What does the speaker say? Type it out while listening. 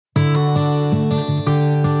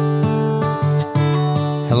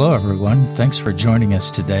Hello, everyone. Thanks for joining us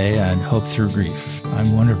today on Hope Thru Grief.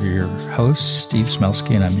 I'm one of your hosts, Steve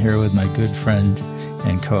Smelski, and I'm here with my good friend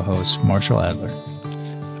and co-host, Marshall Adler.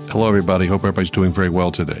 Hello, everybody. Hope everybody's doing very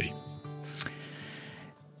well today.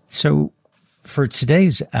 So for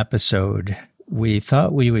today's episode, we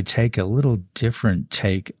thought we would take a little different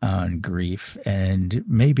take on grief and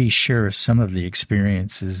maybe share some of the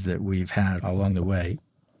experiences that we've had along the way.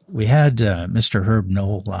 We had Mr. Herb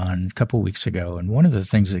Knoll on a couple weeks ago, and one of the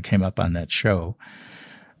things that came up on that show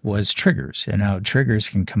was triggers and how triggers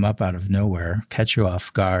can come up out of nowhere, catch you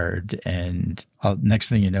off guard, and next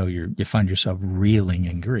thing you know, you find yourself reeling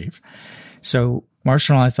in grief. So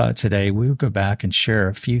Marshall and I thought today we would go back and share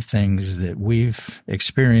a few things that we've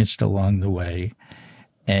experienced along the way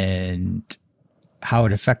and how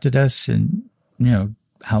it affected us and,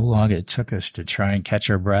 how long it took us to try and catch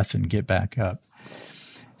our breath and get back up.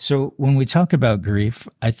 So when we talk about grief,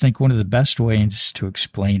 I think one of the best ways to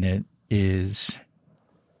explain it is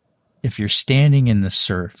if you're standing in the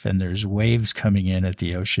surf and there's waves coming in at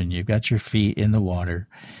the ocean, you've got your feet in the water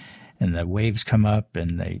and the waves come up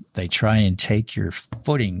and they try and take your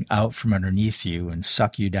footing out from underneath you and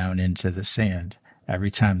suck you down into the sand every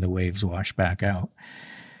time the waves wash back out.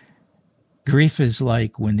 Grief is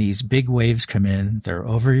like when these big waves come in, they're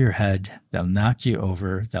over your head, they'll knock you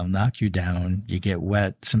over, they'll knock you down, you get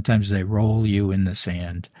wet, sometimes they roll you in the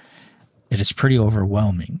sand. It is pretty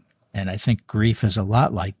overwhelming, and I think grief is a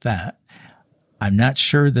lot like that. I'm not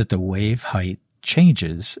sure that the wave height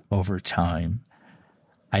changes over time.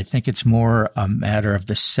 I think it's more a matter of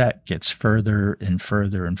the set gets further and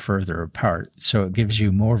further and further apart, so it gives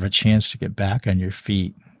you more of a chance to get back on your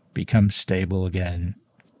feet, become stable again,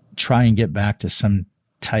 try and get back to some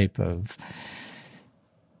type of,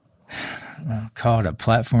 call it a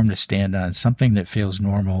platform to stand on, something that feels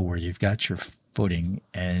normal where you've got your footing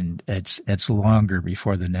and it's longer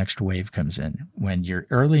before the next wave comes in. When you're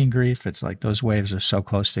early in grief, it's like those waves are so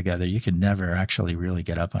close together, you can never actually really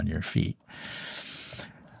get up on your feet.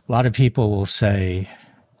 A lot of people will say,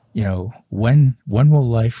 when will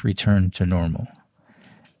life return to normal?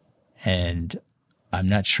 And I'm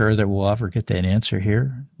not sure that we'll ever get that answer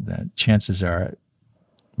here. The chances are it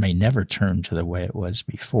may never turn to the way it was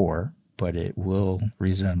before, but it will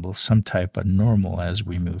resemble some type of normal as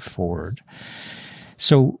we move forward.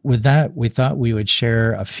 So with that, we thought we would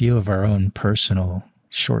share a few of our own personal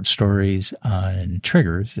short stories on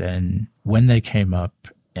triggers and when they came up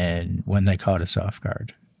and when they caught us off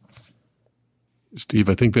guard. Steve,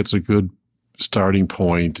 I think that's a good starting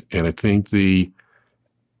point, and I think the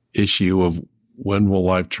issue of when will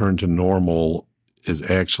life turn to normal is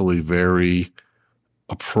actually very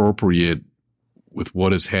appropriate with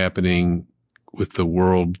what is happening with the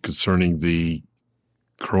world concerning the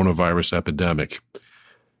coronavirus epidemic.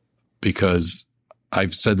 Because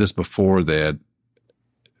I've said this before that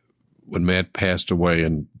when Matt passed away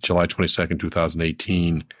on July 22nd,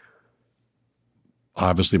 2018,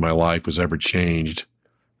 obviously my life was forever changed,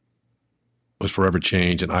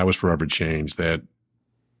 and I was forever changed, that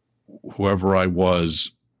whoever I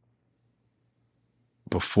was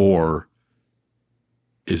before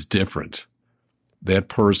is different. That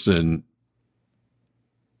person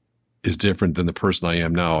is different than the person I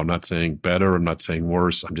am now. I'm not saying better, I'm not saying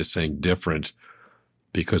worse, I'm just saying different,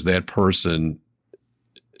 because that person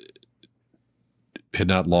had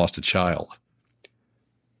not lost a child.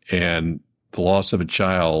 And the loss of a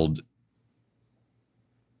child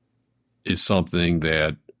is something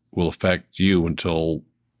that will affect you until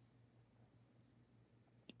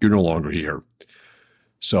you're no longer here.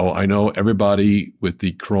 So I know everybody with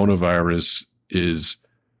the coronavirus is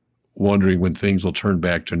wondering when things will turn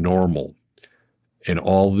back to normal. And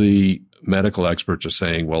all the medical experts are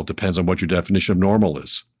saying, well, it depends on what your definition of normal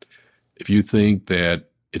is. If you think that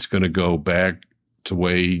it's going to go back to the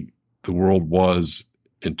way the world was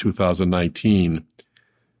in 2019,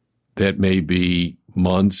 that may be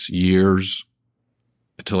months, years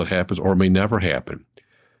until it happens, or it may never happen.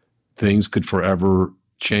 Things could forever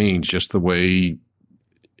change, just the way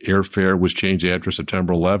airfare was changed after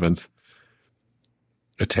September 11th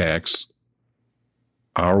attacks.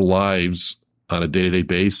 Our lives on a day-to-day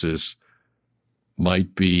basis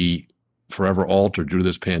might be forever altered due to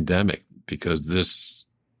this pandemic, because this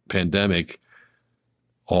pandemic,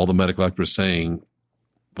 all the medical experts are saying,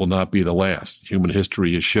 will not be the last. Human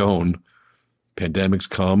history has shown pandemics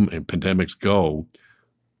come and pandemics go,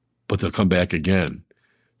 but they'll come back again.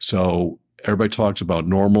 So everybody talks about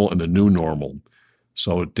normal and the new normal.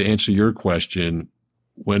 So to answer your question,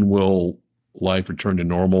 when will life return to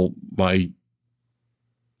normal? My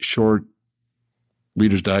short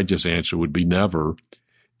Reader's Digest answer would be never.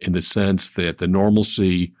 in the sense that the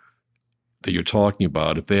normalcy that you're talking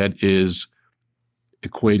about, if that is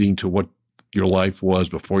equating to what your life was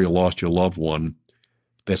before you lost your loved one,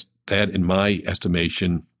 that in my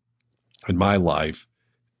estimation, in my life,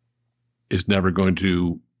 is never going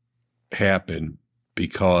to happen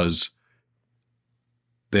because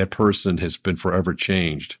that person has been forever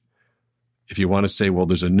changed. If you want to say, well,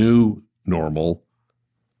 there's a new normal,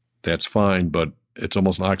 that's fine, but it's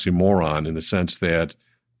almost an oxymoron in the sense that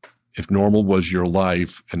if normal was your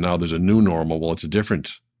life and now there's a new normal, well, it's a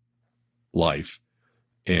different life.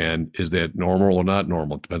 And is that normal or not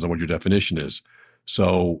normal? It depends on what your definition is.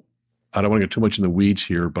 So I don't want to get too much in the weeds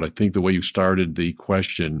here, but I think the way you started the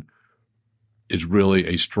question is really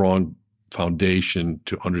a strong foundation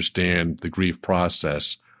to understand the grief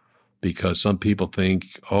process, because some people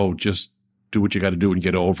think, oh, just do what you got to do and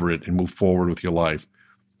get over it and move forward with your life.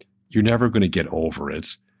 You're never going to get over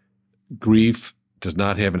it. Grief does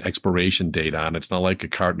not have an expiration date on it. It's not like a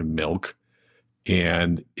carton of milk,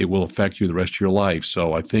 and it will affect you the rest of your life.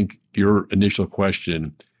 So I think your initial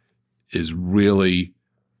question is really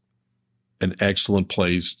an excellent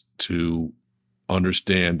place to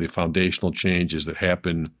understand the foundational changes that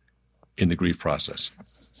happen in the grief process.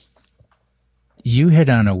 You hit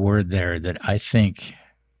on a word there that I think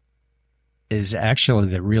is actually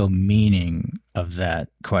the real meaning of that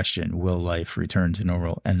question, will life return to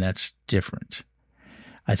normal? And that's different.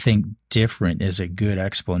 I think different is a good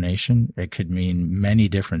explanation. It could mean many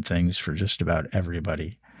different things for just about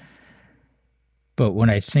everybody. But when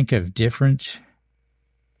I think of different,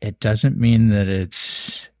 it doesn't mean that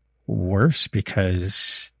it's worse,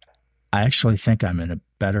 because I actually think I'm a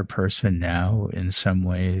better person now in some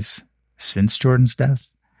ways since Jordan's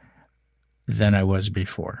death than I was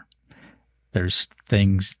before. There's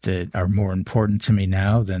things that are more important to me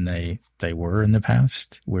now than they were in the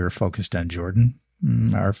past. We were focused on Jordan.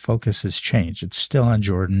 Our focus has changed. It's still on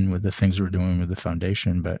Jordan with the things we're doing with the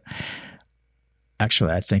foundation, but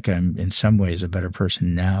actually I think I'm in some ways a better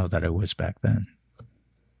person now than I was back then.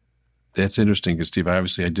 That's interesting because, Steve, I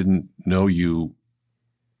didn't know you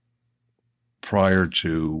prior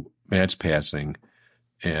to Matt's passing.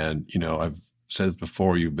 And, I've said this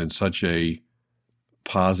before, you've been such a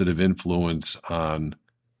positive influence on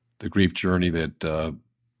the grief journey that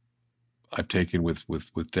I've taken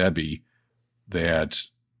with Debbie, that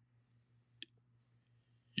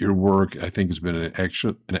your work, I think, has been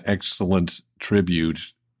an excellent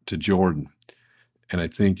tribute to Jordan. And I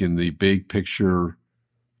think in the big picture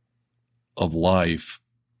of life,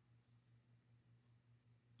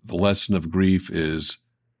 the lesson of grief is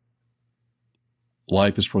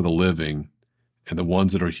life is for the living, and the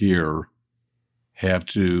ones that are here have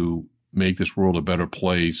to make this world a better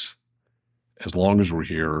place as long as we're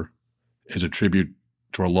here, as a tribute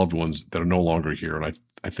to our loved ones that are no longer here. And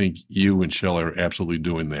I think you and Shelley are absolutely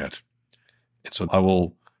doing that. And so I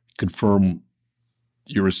will confirm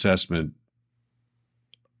your assessment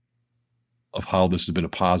of how this has been a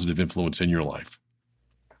positive influence in your life.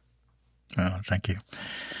 Oh, thank you.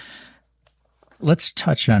 Let's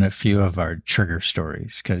touch on a few of our trigger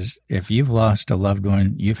stories, because if you've lost a loved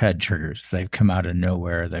one, you've had triggers. They've come out of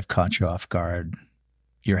nowhere. They've caught you off guard.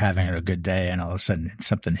 You're having a good day, and all of a sudden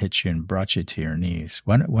something hits you and brought you to your knees.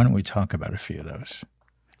 Why don't we talk about a few of those?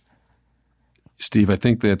 Steve, I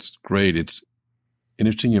think that's great. It's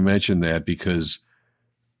interesting you mentioned that, because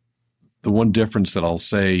the one difference that I'll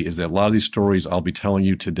say is that a lot of these stories I'll be telling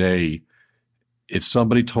you today, if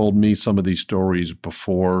somebody told me some of these stories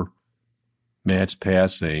before Matt's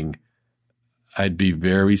passing, I'd be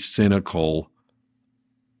very cynical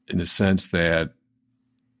in the sense that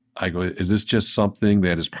I go, is this just something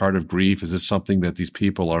that is part of grief? Is this something that these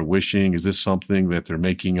people are wishing? Is this something that they're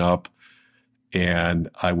making up? And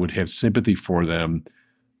I would have sympathy for them,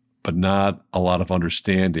 but not a lot of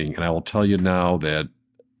understanding. And I will tell you now that,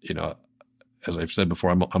 as I've said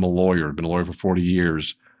before, I'm a lawyer. I've been a lawyer for 40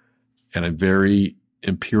 years, and I'm very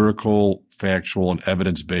empirical, factual, and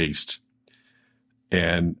evidence-based.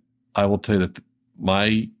 And I will tell you that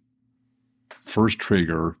my first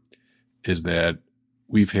trigger is that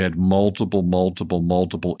we've had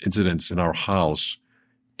multiple incidents in our house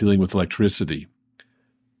dealing with electricity,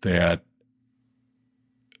 that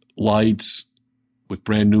lights with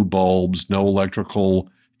brand new bulbs, no electrical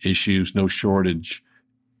issues, no shortage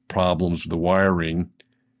problems with the wiring,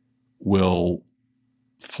 will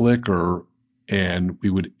flicker, and we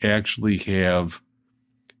would actually have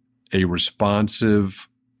a responsive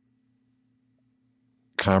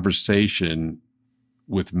conversation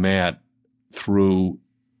with Matt through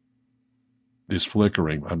this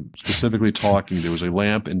flickering. I'm specifically talking, there was a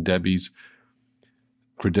lamp in Debbie's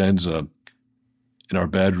credenza, in our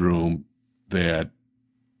bedroom that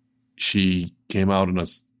she came out on a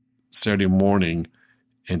Saturday morning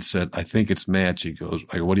and said, I think it's Matt. She goes,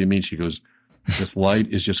 I go, what do you mean? She goes, this light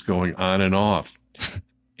is just going on and off.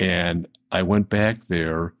 And I went back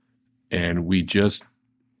there and we just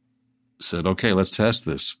said, okay, let's test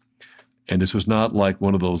this. And this was not like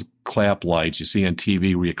one of those clap lights you see on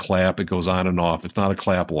TV where you clap, it goes on and off. It's not a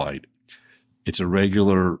clap light. It's a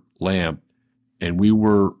regular lamp. And we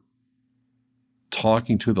were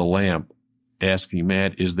talking to the lamp, asking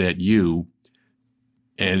Matt, is that you?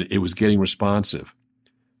 And it was getting responsive,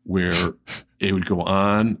 where it would go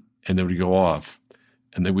on and then it would go off.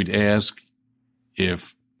 And then we'd ask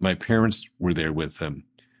if my parents were there with him.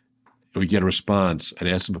 We'd get a response. I'd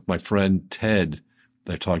ask him if my friend Ted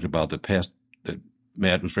that I talked about that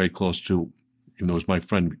Matt was very close to, even though it was my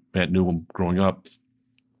friend, Matt knew him growing up.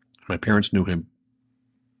 My parents knew him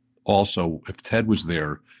also, if Ted was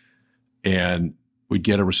there. And we'd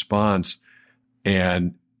get a response.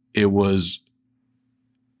 And it was,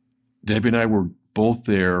 Debbie and I were both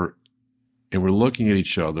there and we're looking at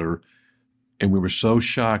each other and we were so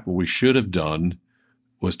shocked. What we should have done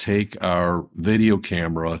was take our video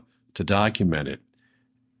camera to document it.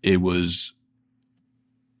 It was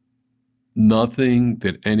nothing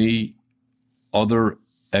that any other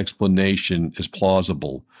explanation is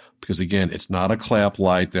plausible, because again, it's not a clap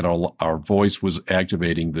light that our voice was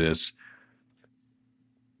activating this.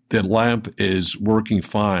 The lamp is working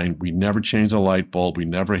fine. We never changed the light bulb. We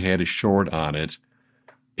never had a short on it.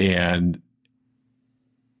 And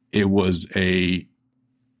it was a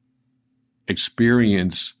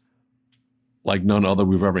experience like none other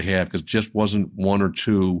we've ever had, because it just wasn't one or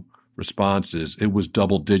two responses. It was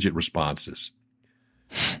double-digit responses.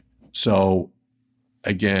 So,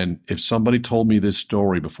 again, if somebody told me this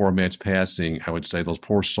story before Matt's passing, I would say those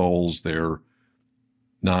poor souls, they're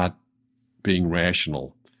not being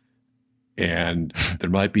rational. And there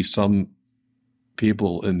might be some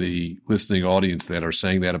people in the listening audience that are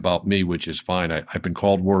saying that about me, which is fine. I've been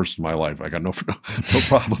called worse in my life. I got no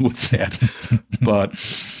problem with that. But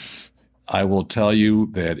I will tell you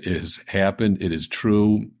that it has happened. It is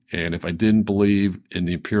true. And if I didn't believe in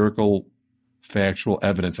the empirical, factual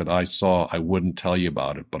evidence that I saw, I wouldn't tell you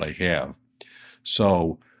about it, but I have.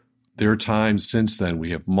 So there are times since then,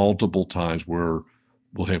 we have multiple times where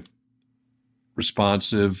we'll have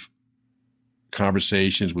responsive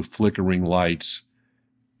conversations with flickering lights.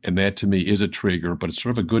 And that to me is a trigger, but it's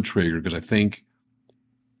sort of a good trigger because I think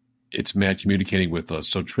it's Matt communicating with us.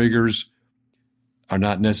 So triggers are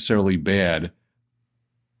not necessarily bad.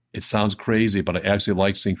 It sounds crazy, but I actually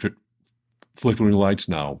like seeing flickering lights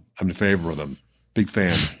now. I'm in favor of them. Big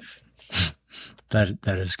fan. That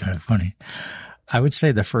is kind of funny. I would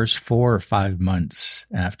say the first 4 or 5 months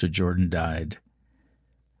after Jordan died,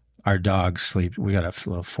 our dog sleep. We got a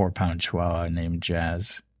little 4-pound Chihuahua named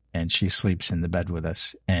Jazz, and she sleeps in the bed with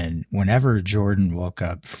us. And whenever Jordan woke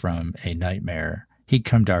up from a nightmare, he'd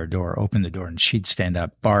come to our door, open the door, and she'd stand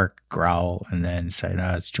up, bark, growl, and then say,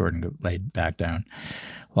 no, it's Jordan, laid back down.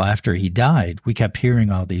 Well, after he died, we kept hearing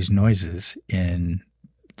all these noises in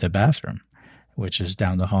the bathroom, which is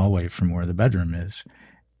down the hallway from where the bedroom is.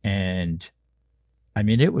 And I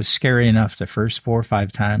mean, it was scary enough the first 4 or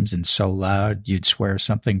 5 times, and so loud, you'd swear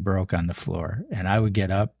something broke on the floor. And I would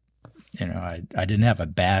get up. You know, I didn't have a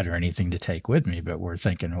bat or anything to take with me, but we're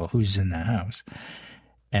thinking, well, who's in the house?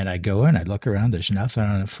 And I go in, I look around, there's nothing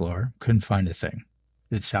on the floor, couldn't find a thing.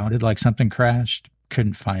 It sounded like something crashed,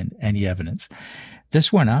 couldn't find any evidence.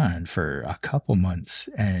 This went on for a couple months,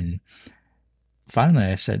 and finally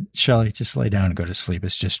I said, Shelley, just lay down and go to sleep.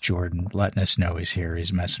 It's just Jordan letting us know he's here,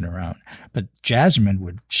 he's messing around. But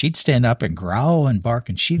Jasmine she'd stand up and growl and bark,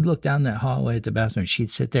 and she'd look down that hallway at the bathroom, she'd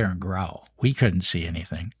sit there and growl. We couldn't see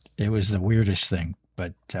anything. It was the weirdest thing,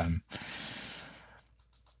 but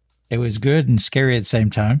it was good and scary at the same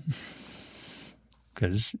time,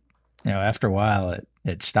 because, you know, after a while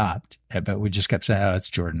it stopped, but we just kept saying, oh, it's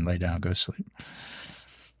Jordan, lay down, go sleep.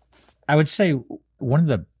 I would say one of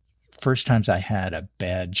the first times I had a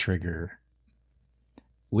bad trigger,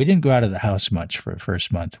 we didn't go out of the house much for the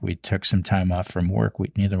first month. We took some time off from work.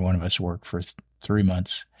 Neither one of us worked for 3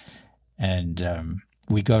 months. And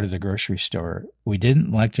we go to the grocery store. We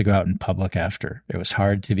didn't like to go out in public after. It was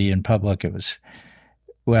hard to be in public.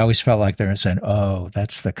 We always felt like they were saying, oh,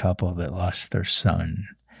 that's the couple that lost their son.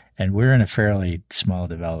 And we're in a fairly small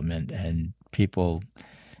development, and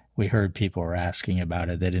we heard people were asking about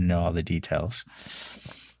it. They didn't know all the details.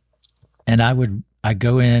 And I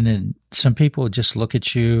go in, and some people would just look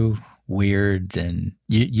at you weird, and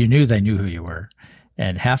you knew they knew who you were.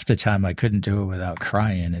 And half the time I couldn't do it without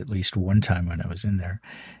crying, at least one time when I was in there.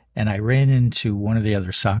 And I ran into one of the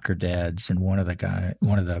other soccer dads and one of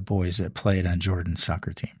the boys that played on Jordan's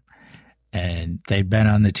soccer team. And they'd been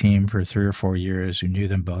on the team for 3 or 4 years. We knew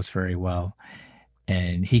them both very well.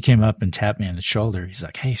 And he came up and tapped me on the shoulder. He's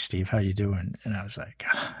like, "Hey, Steve, how you doing?" And I was like,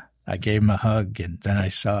 I gave him a hug. And then I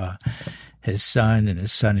saw his son, and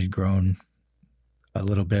his son had grown a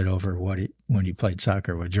little bit over when he played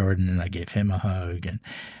soccer with Jordan. And I gave him a hug. And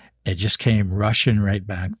it just came rushing right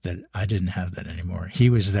back that I didn't have that anymore. He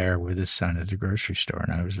was there with his son at the grocery store,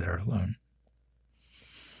 and I was there alone.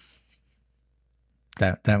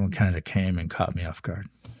 That one kind of came and caught me off guard.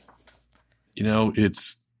 You know,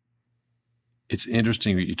 it's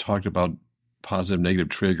interesting that you talked about positive, negative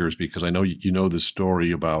triggers, because I know you know the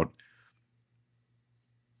story about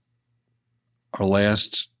our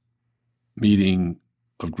last meeting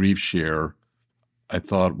of Grief Share. I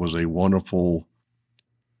thought was a wonderful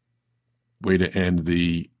way to end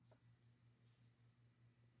the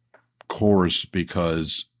course,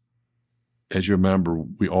 because, as you remember,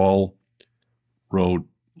 we all wrote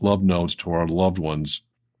love notes to our loved ones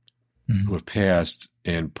who have passed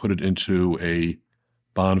and put it into a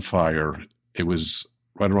bonfire. It was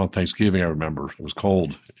right around Thanksgiving, I remember. It was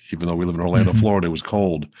cold. Even though we live in Orlando, Florida, it was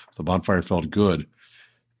cold. The bonfire felt good.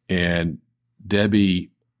 And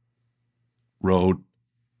Debbie wrote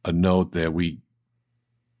a note that we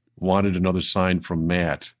wanted another sign from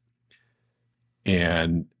Matt.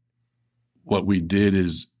 And what we did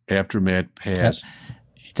is, after Matt passed...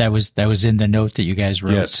 That was in the note that you guys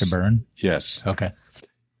wrote to burn? Yes. Okay.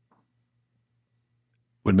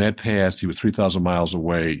 When Matt passed, he was 3,000 miles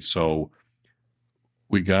away. So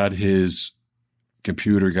we got his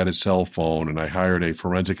computer, got his cell phone, and I hired a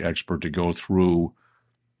forensic expert to go through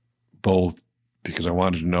both, because I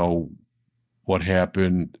wanted to know what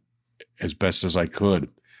happened as best as I could.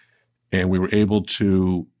 And we were able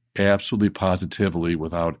to absolutely positively,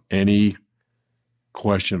 without any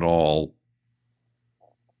question at all,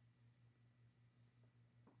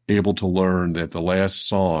 able to learn that the last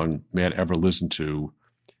song Matt ever listened to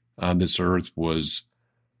on this earth was,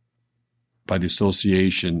 by the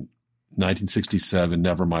association, 1967,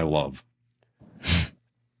 Never My Love.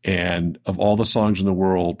 And of all the songs in the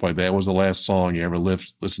world, boy, that was the last song he ever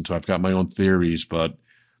listened to. I've got my own theories, but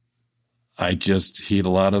he had a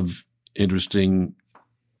lot of interesting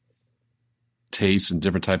tastes in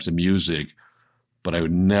different types of music, but I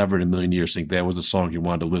would never in a million years think that was the song he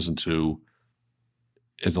wanted to listen to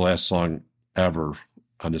as the last song ever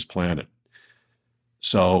on this planet.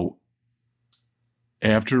 So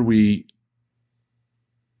after we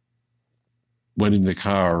went in the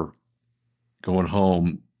car going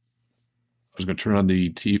home, I was going to turn on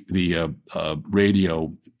the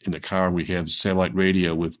radio in the car, and we have satellite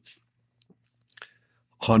radio with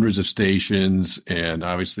hundreds of stations, and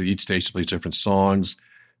obviously each station plays different songs.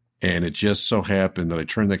 And it just so happened that I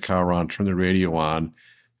turned the car on, turned the radio on,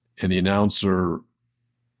 and the announcer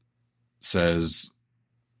says,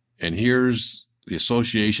 "And here's the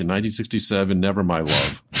association, 1967, Never My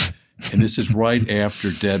Love." And this is right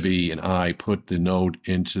after Debbie and I put the note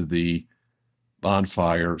into the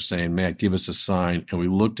bonfire saying, "Matt, give us a sign." And we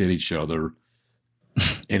looked at each other,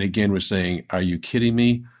 and again, we're saying, "Are you kidding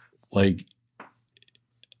me?" Like,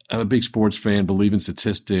 I'm a big sports fan, believe in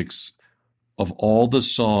statistics. Of all the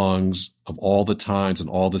songs, of all the times and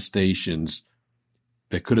all the stations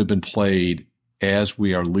that could have been played as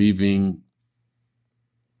we are leaving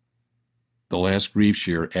the last Grief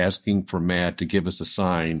Share, asking for Matt to give us a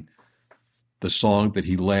sign, the song that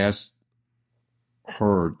he last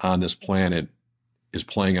heard on this planet is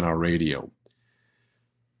playing on our radio.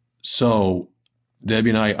 So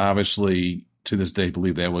Debbie and I obviously to this day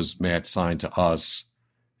believe that was Matt's sign to us.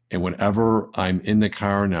 And whenever I'm in the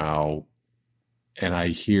car now and I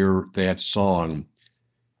hear that song,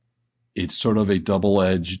 it's sort of a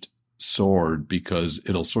double-edged sword, because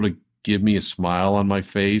it'll sort of give me a smile on my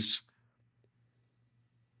face.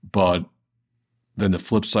 But then the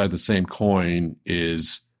flip side of the same coin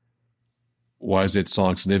is, why is that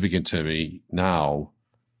song significant to me now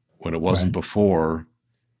when it wasn't before,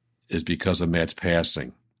 is because of Matt's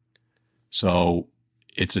passing. So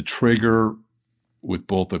it's a trigger with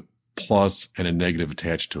both a plus and a negative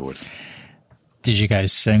attached to it. Did you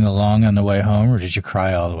guys sing along on the way home, or did you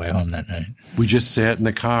cry all the way home that night? We just sat in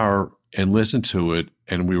the car and listened to it,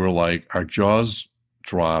 and we were like, our jaws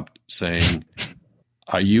dropped, saying,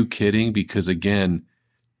 "Are you kidding?" Because again,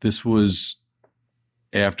 this was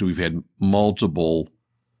after we've had multiple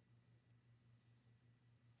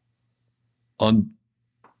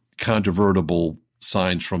uncontrovertible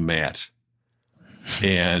signs from Matt.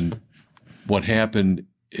 And what happened,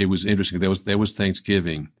 it was interesting. That was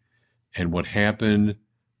Thanksgiving. And what happened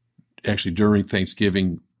actually during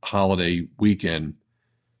Thanksgiving holiday weekend,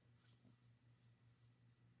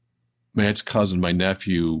 Matt's cousin, my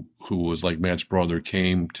nephew, who was like Matt's brother,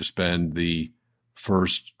 came to spend the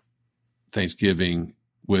first Thanksgiving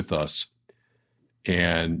with us.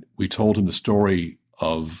 And we told him the story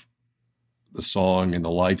of the song and the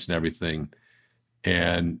lights and everything.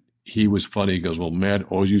 And he was funny. He goes, well,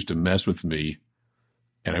 Matt always used to mess with me,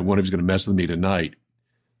 and I wonder if he's going to mess with me tonight.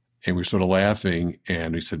 And we were sort of laughing,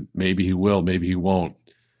 and we said, maybe he will, maybe he won't.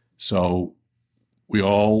 So we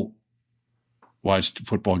all watched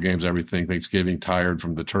football games, everything, Thanksgiving, tired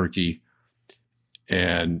from the turkey.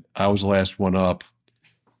 And I was the last one up,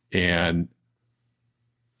 and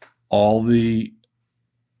all the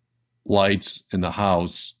lights in the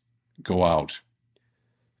house go out.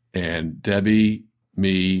 And Debbie,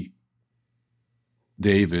 me,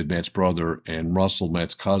 David, Matt's brother, and Russell,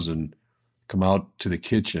 Matt's cousin, come out to the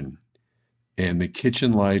kitchen. And the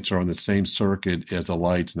kitchen lights are on the same circuit as the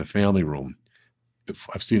lights in the family room.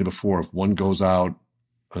 I've seen it before. If one goes out,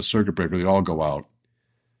 a circuit breaker, they all go out.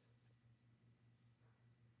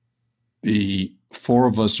 The four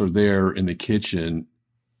of us are there in the kitchen,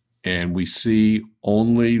 and we see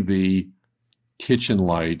only the kitchen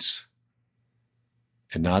lights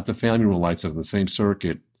and not the family room lights on the same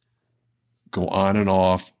circuit go on and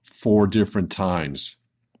off 4 different times.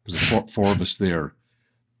 There's four of us there.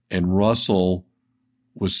 And Russell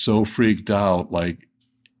was so freaked out, like,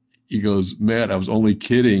 he goes, Matt, I was only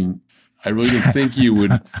kidding. I really didn't think you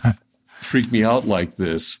would freak me out like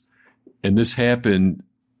this. And this happened,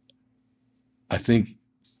 I think,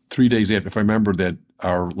 3 days after. If I remember that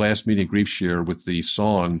our last meeting, Grief Share, with the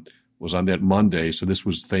song was on that Monday. So this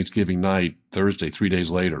was Thanksgiving night, Thursday, 3 days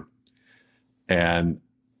later. And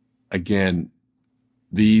again,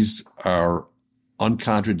 these are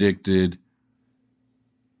uncontradicted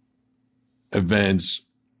events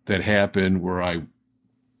that happen where I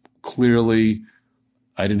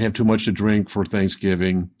didn't have too much to drink for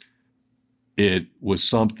Thanksgiving. It was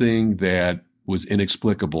something that was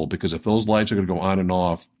inexplicable, because if those lights are going to go on and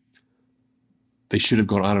off, they should have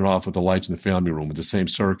gone on and off with the lights in the family room with the same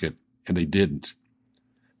circuit, and they didn't.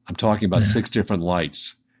 I'm talking about 6 different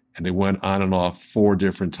lights, and they went on and off 4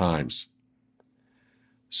 different times.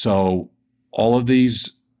 So all of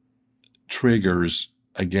these triggers,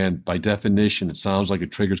 again, by definition, it sounds like a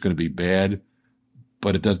trigger is going to be bad,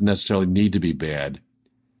 but it doesn't necessarily need to be bad.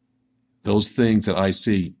 Those things that I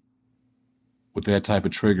see with that type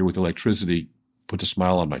of trigger with electricity puts a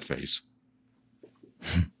smile on my face.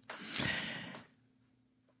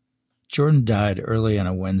 Jordan died early on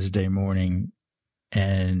a Wednesday morning,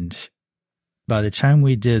 and by the time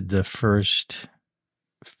we did the first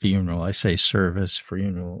funeral, I say service,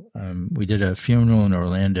 funeral, we did a funeral in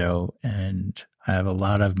Orlando, and I have a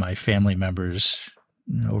lot of my family members,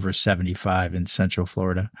 over 75, in Central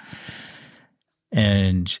Florida,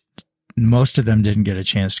 and most of them didn't get a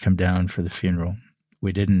chance to come down for the funeral.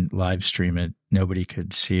 We didn't live stream it. Nobody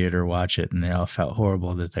could see it or watch it, and they all felt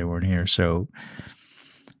horrible that they weren't here. So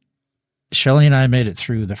Shelley and I made it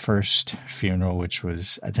through the first funeral, which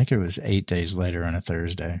was, I think it was 8 days later on a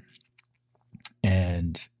Thursday.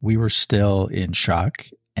 And we were still in shock.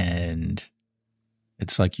 And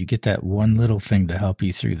it's like you get that one little thing to help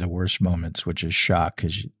you through the worst moments, which is shock,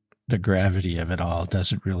 because the gravity of it all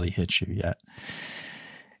doesn't really hit you yet.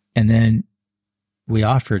 And then we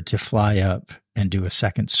offered to fly up and do a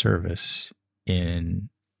second service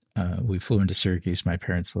we flew into Syracuse. My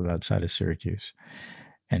parents live outside of Syracuse.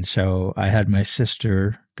 And so I had my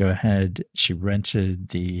sister go ahead. She rented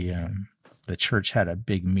the church had a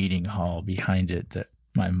big meeting hall behind it that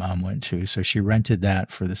my mom went to. So she rented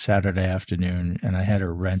that for the Saturday afternoon, and I had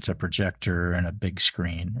her rent a projector and a big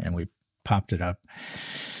screen, and we popped it up.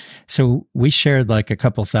 So we shared like a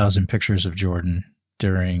couple thousand pictures of Jordan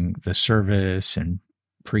during the service and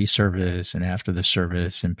pre-service and after the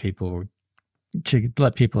service, and to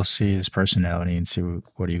let people see his personality and see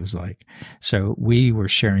what he was like. So we were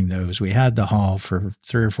sharing those. We had the hall for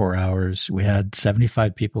 3 or 4 hours. We had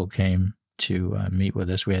 75 people came to meet with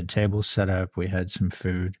us. We had tables set up. We had some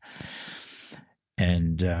food.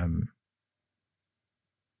 And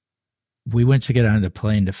we went to get on the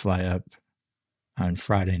plane to fly up on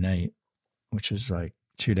Friday night, which was like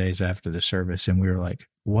 2 days after the service. And we were like,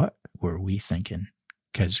 what were we thinking?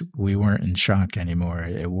 Because we weren't in shock anymore.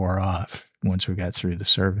 It wore off once we got through the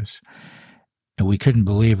service. And we couldn't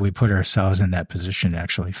believe we put ourselves in that position to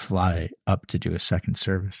actually fly up to do a second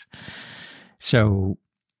service. So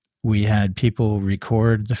we had people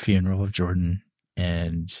record the funeral of Jordan,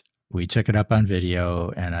 and we took it up on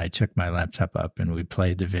video, and I took my laptop up and we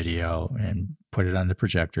played the video and put it on the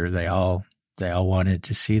projector. They all They all wanted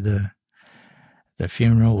to see the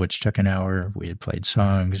funeral, which took an hour. We had played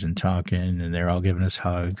songs and talking, and they're all giving us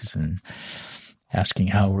hugs and asking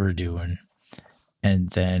how we're doing. And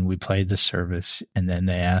then we played the service, and then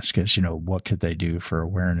they asked us, what could they do for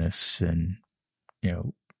awareness? And,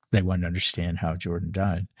 they wanted to understand how Jordan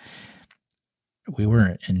died. We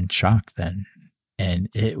were in shock then. And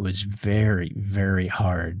it was very, very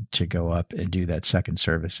hard to go up and do that second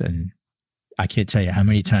service. And I can't tell you how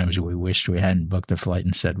many times we wished we hadn't booked the flight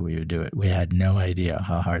and said we would do it. We had no idea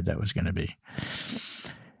how hard that was going to be.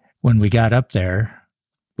 When we got up there,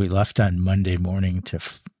 we left on Monday morning to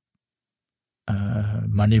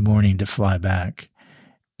fly back,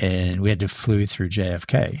 and we had to flew through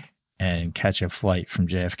JFK and catch a flight from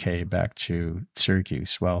JFK back to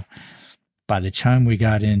Syracuse. Well, by the time we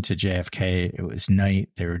got into JFK, it was night.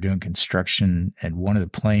 They were doing construction, and one of the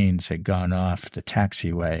planes had gone off the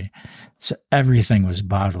taxiway. So everything was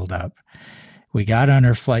bottled up. We got on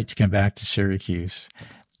our flight to come back to Syracuse,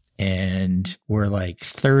 and we're like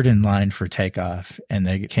third in line for takeoff. And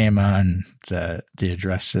they came on the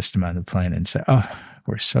address system on the plane and said, "Oh,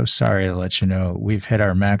 we're so sorry to let you know we've hit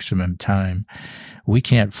our maximum time. We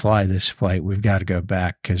can't fly this flight. We've got to go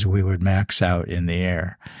back because we would max out in the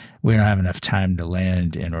air. We don't have enough time to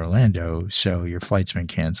land in Orlando, so your flight's been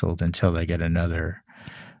canceled until they get another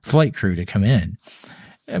flight crew to come in."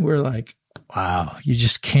 And we're like, wow, you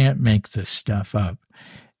just can't make this stuff up.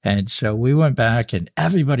 And so we went back, and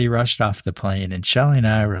everybody rushed off the plane, and Shelley and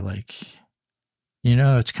I were like,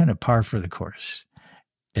 it's kind of par for the course.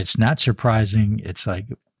 It's not surprising. It's like,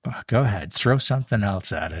 go ahead, throw something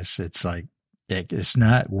else at us. It's like, it's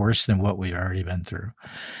not worse than what we've already been through.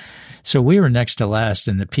 So we were next to last,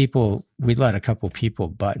 and we let a couple people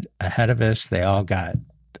butt ahead of us. They all got,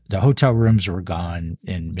 the hotel rooms were gone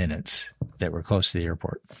in minutes that were close to the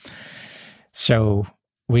airport. So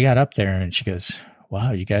we got up there, and she goes,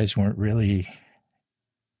 "Wow, you guys weren't really,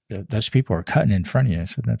 those people are cutting in front of you." I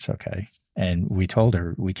said, "That's okay." And we told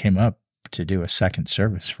her we came up to do a second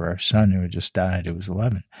service for our son who had just died. It was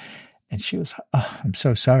 11. And she was, "Oh, I'm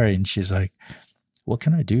so sorry." And she's like, "What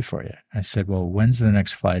can I do for you?" I said, "Well, when's the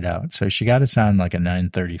next flight out?" So she got us on like a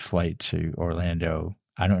 9:30 flight to Orlando.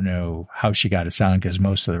 I don't know how she got us on because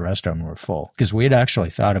most of the rest of them were full. Because we had actually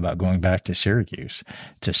thought about going back to Syracuse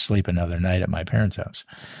to sleep another night at my parents' house.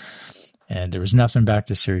 And there was nothing back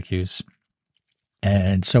to Syracuse.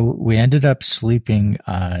 And so we ended up sleeping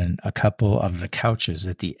on a couple of the couches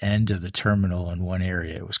at the end of the terminal in one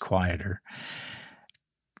area. It was quieter.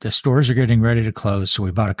 The stores are getting ready to close, so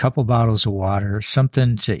we bought a couple bottles of water,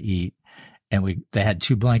 something to eat, and they had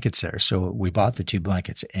 2 blankets there. So we bought the 2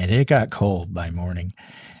 blankets, and it got cold by morning.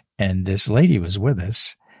 And this lady was with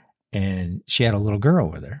us, and she had a little girl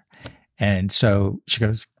with her. And so she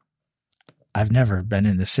goes, "I've never been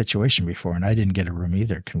in this situation before, and I didn't get a room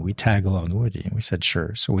either. Can we tag along with you?" And we said,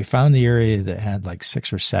 sure. So we found the area that had like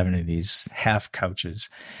 6 or 7 of these half couches.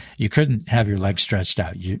 You couldn't have your legs stretched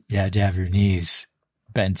out. You had to have your knees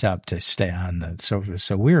bent up to stay on the sofa.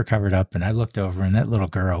 So we were covered up, and I looked over, and that little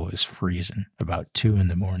girl was freezing about 2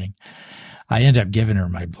 a.m. I ended up giving her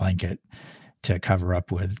my blanket to cover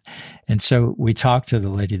up with. And so we talked to the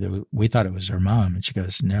lady that we thought it was her mom. And she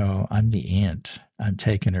goes, "No, I'm the aunt. I'm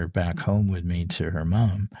taking her back home with me to her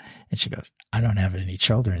mom." And she goes, "I don't have any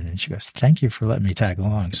children." And she goes, "Thank you for letting me tag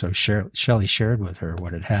along." So Shelley shared with her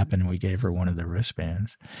what had happened. We gave her one of the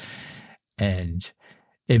wristbands. And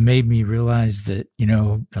it made me realize that,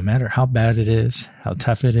 no matter how bad it is, how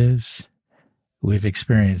tough it is, we've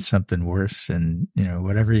experienced something worse. And,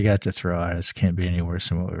 whatever you got to throw at us can't be any worse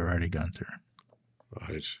than what we've already gone through.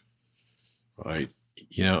 Right.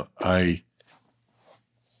 I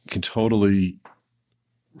can totally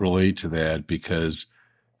relate to that because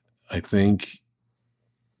I think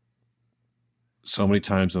so many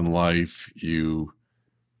times in life you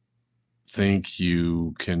think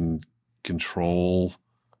you can control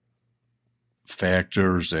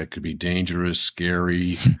factors that could be dangerous,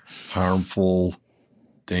 scary, harmful,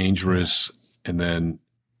 dangerous. And then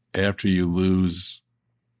after you lose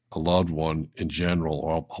a loved one in general,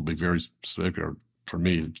 or I'll be very specific, or for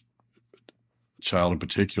me, a child in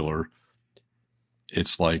particular,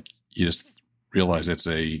 it's like you just realize it's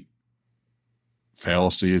a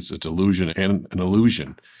fallacy, it's a delusion and an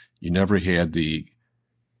illusion. You never had the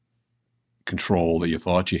control that you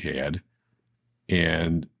thought you had.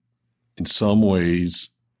 And in some ways,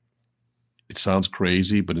 it sounds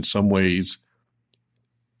crazy, but in some ways,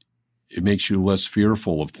 it makes you less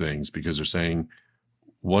fearful of things because they're saying,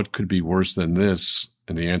 what could be worse than this?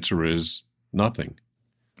 And the answer is nothing.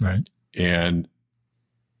 Right. And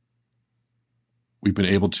we've been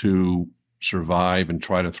able to survive and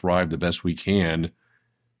try to thrive the best we can,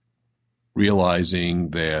 realizing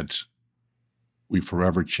that we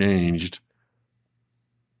forever changed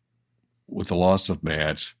with the loss of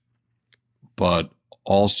Matt, but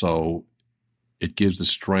also it gives the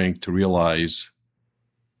strength to realize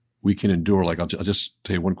we can endure. Like, I'll just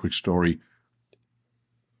tell you one quick story.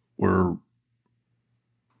 We're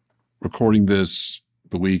recording this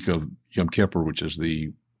the week of Yom Kippur, which is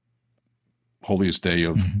the holiest day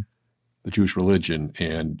of the Jewish religion.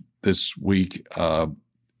 And this week,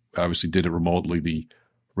 obviously did it remotely. The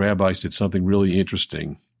rabbi said something really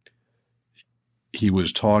interesting. He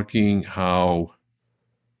was talking how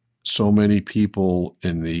so many people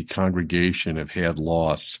in the congregation have had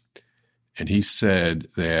loss. And he said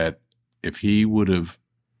that if he would have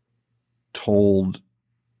told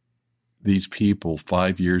these people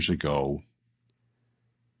 5 years ago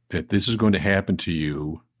that this is going to happen to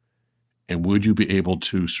you, and would you be able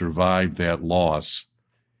to survive that loss,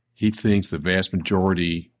 he thinks the vast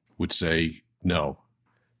majority would say, no,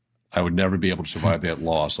 I would never be able to survive that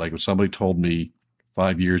loss. Like if somebody told me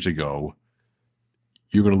 5 years ago,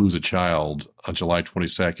 you're going to lose a child on July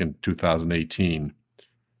 22nd, 2018,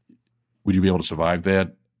 would you be able to survive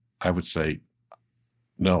that? I would say,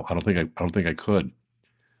 no, I don't think I could.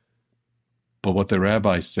 But what the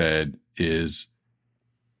rabbi said is,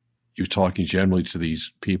 he was talking generally to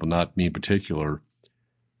these people, not me in particular.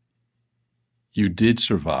 You did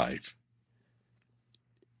survive.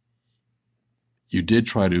 You did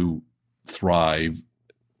try to thrive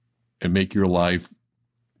and make your life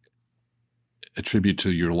a tribute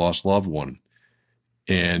to your lost loved one.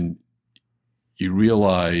 And you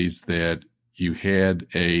realize that you had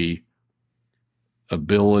a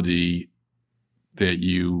ability that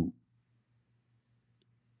you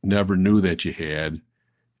never knew that you had,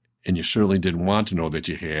 and you certainly didn't want to know that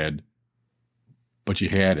you had, but you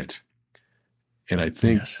had it. And I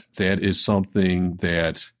think that is something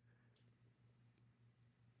that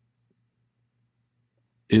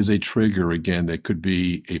is a trigger, again, that could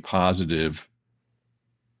be a positive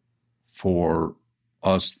for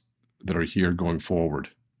us that are here going forward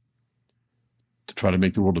to try to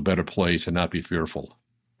make the world a better place and not be fearful.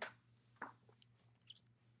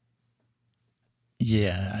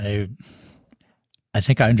 Yeah, I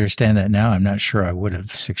think I understand that now. I'm not sure I would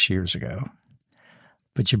have 6 years ago.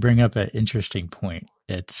 But you bring up an interesting point.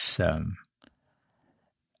 It's, I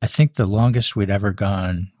think the longest we'd ever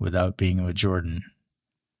gone without being with Jordan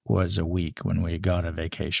was a week when we had gone on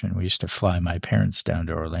vacation. We used to fly my parents down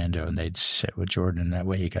to Orlando, and they'd sit with Jordan. That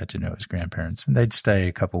way he got to know his grandparents. And they'd stay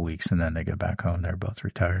a couple weeks, and then they go back home. They're both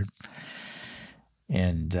retired.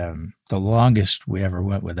 And the longest we ever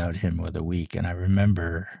went without him was a week. And I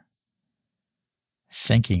remember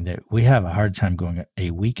thinking that we have a hard time going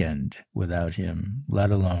a weekend without him, let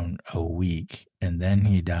alone a week. And then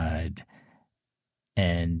he died.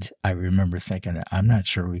 And I remember thinking, I'm not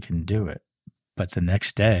sure we can do it. But the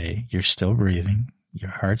next day, you're still breathing, your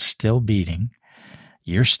heart's still beating,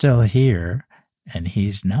 you're still here, and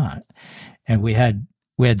he's not. And we had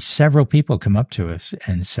several people come up to us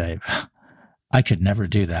and say, I could never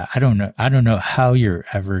do that. I don't know how you're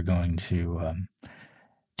ever going to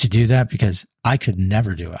do that, because I could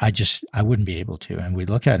never do it. I wouldn't be able to. And we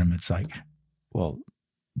look at him, it's like, well,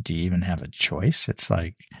 do you even have a choice? It's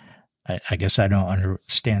like, I guess I don't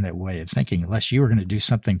understand that way of thinking. Unless you were going to do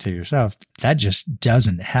something to yourself, that just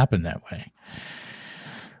doesn't happen that way.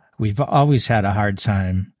 We've always had a hard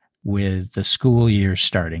time with the school year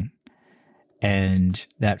starting. And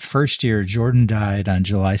that first year, Jordan died on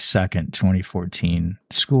July 2nd, 2014.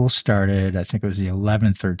 School started, I think it was the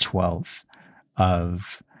 11th or 12th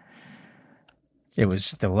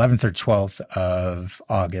of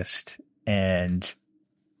August. And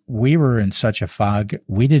we were in such a fog,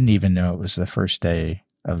 we didn't even know it was the first day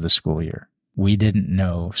of the school year. We didn't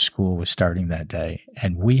know school was starting that day.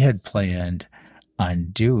 And we had planned on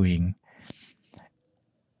doing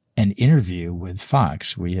an interview with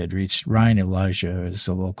Fox. We had reached Ryan Elijah as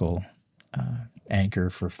a local anchor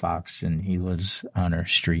for Fox, and he lives on our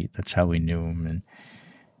street. That's how we knew him. And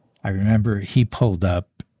I remember he pulled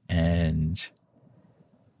up, and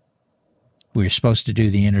we were supposed to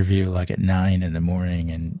do the interview like at 9 a.m,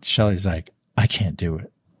 and Shelley's like, I can't do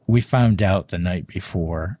it. We found out the night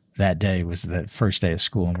before that day was the first day of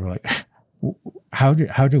school, and we're like, how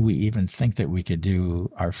do we even think that we could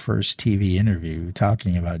do our first TV interview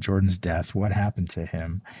talking about Jordan's death, what happened to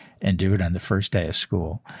him, and do it on the first day of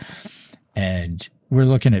school? And we're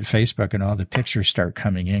looking at Facebook, and all the pictures start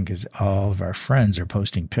coming in because all of our friends are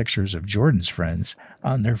posting pictures of Jordan's friends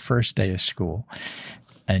on their first day of school.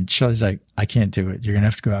 And Shelley's like, I can't do it. You're going to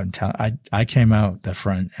have to go out and tell. I came out the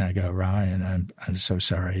front and I go, Ryan, I'm so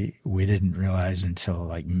sorry. We didn't realize until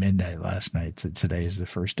like midnight last night that today is the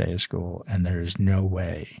first day of school and there's no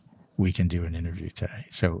way we can do an interview today.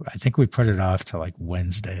 So I think we put it off to like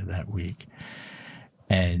Wednesday of that week.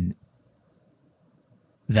 And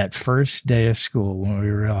that first day of school, when we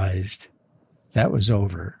realized that was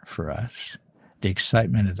over for us, the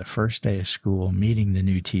excitement of the first day of school, meeting the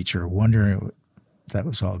new teacher, wondering that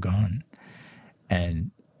was all gone.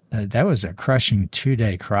 And that was a crushing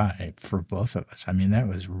 2-day cry for both of us. I mean, that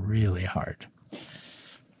was really hard.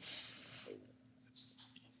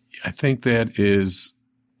 I think that is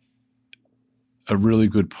a really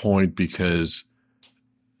good point because,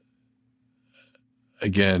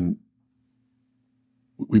 again,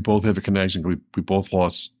 we both have a connection. We both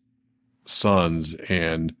lost sons,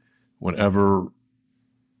 and whenever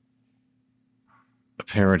a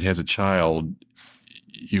parent has a child,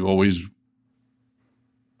 you always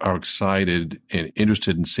are excited and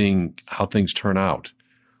interested in seeing how things turn out.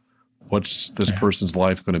 What's this person's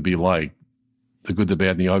life going to be like? The good, the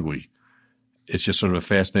bad, and the ugly. It's just sort of a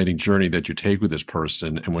fascinating journey that you take with this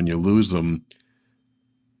person. And when you lose them,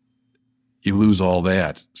 you lose all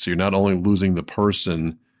that. So you're not only losing the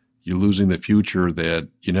person, you're losing the future that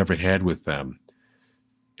you never had with them.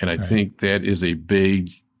 And I think that is a big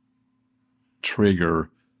trigger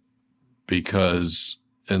because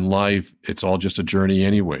in life, it's all just a journey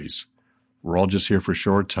anyways. We're all just here for a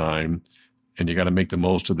short time, and you got to make the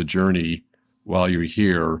most of the journey while you're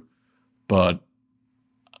here. But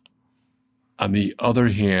on the other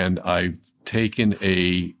hand, I've taken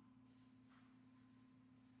a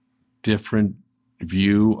different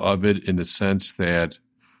view of it in the sense that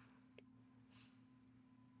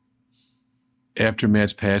after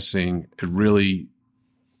Matt's passing, it really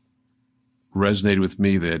resonated with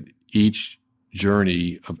me that each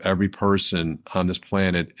journey of every person on this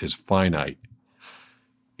planet is finite.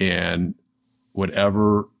 And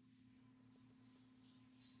whatever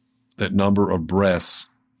that number of breaths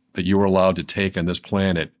that you are allowed to take on this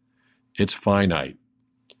planet, it's finite.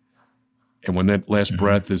 And when that last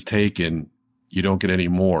breath is taken, you don't get any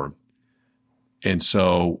more. And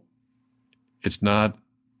so it's not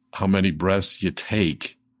how many breaths you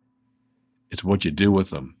take, it's what you do with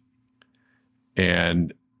them.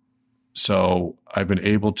 And so I've been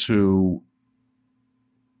able to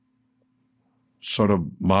sort of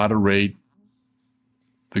moderate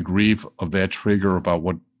the grief of that trigger about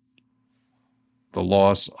what the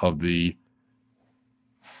loss of the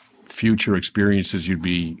future experiences you'd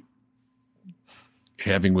be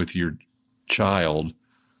having with your child,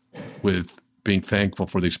 with being thankful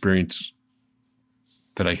for the experience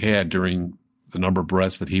that I had during the number of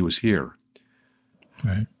breaths that he was here.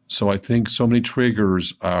 Right. So I think so many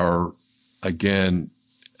triggers are, again,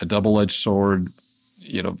 a double-edged sword,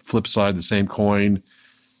 flip side of the same coin.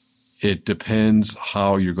 It depends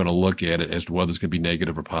how you're going to look at it as to whether it's going to be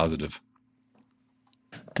negative or positive.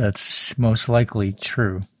 That's most likely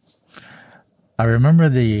true. I remember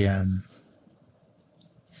that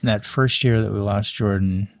first year that we lost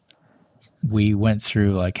Jordan, we went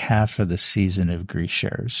through like half of the season of grief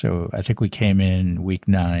shares. So I think we came in week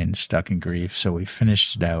 9 stuck in grief. So we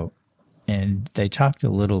finished it out. And they talked a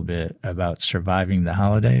little bit about surviving the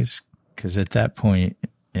holidays because at that point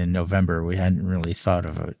in November, we hadn't really thought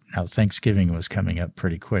of it. Now, Thanksgiving was coming up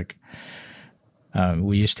pretty quick.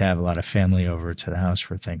 We used to have a lot of family over to the house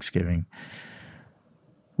for Thanksgiving.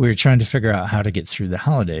 We were trying to figure out how to get through the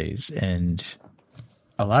holidays. And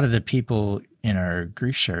a lot of the people in our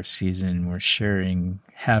grief share season were sharing,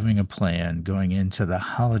 having a plan, going into the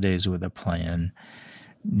holidays with a plan,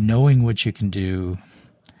 knowing what you can do,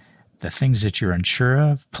 the things that you're unsure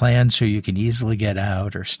of, plan so you can easily get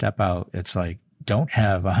out or step out. It's like, don't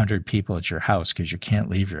have 100 people at your house because you can't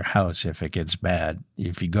leave your house if it gets bad.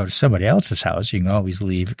 If you go to somebody else's house, you can always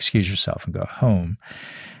leave, excuse yourself, and go home.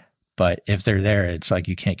 But if they're there, it's like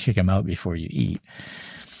you can't kick them out before you eat.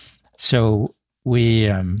 So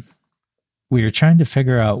we were trying to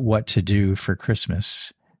figure out what to do for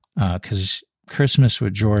Christmas because Christmas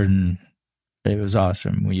with Jordan, it was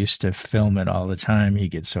awesome. We used to film it all the time. He'd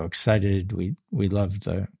get so excited. We loved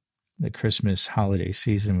the Christmas holiday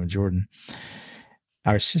season with Jordan.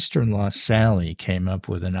 Our sister-in-law, Sally, came up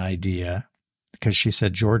with an idea because she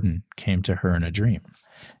said Jordan came to her in a dream.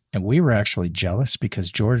 And we were actually jealous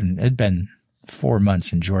because Jordan, it had been 4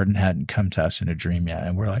 months and Jordan hadn't come to us in a dream yet.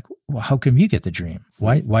 And we're like, well, how come you get the dream?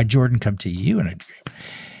 Why Jordan come to you in a dream?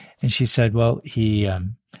 And she said, well, he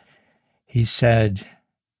said,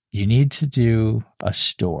 you need to do a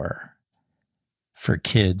store for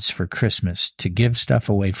kids for Christmas to give stuff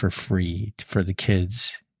away for free for the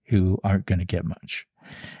kids who aren't going to get much.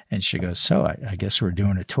 And she goes, so I guess we're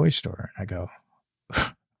doing a toy store. And I go,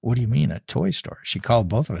 what do you mean a toy store? She called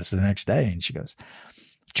both of us the next day and she goes,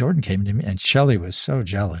 Jordan came to me, and Shelley was so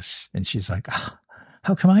jealous. And she's like, oh,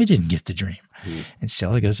 how come I didn't get the dream? And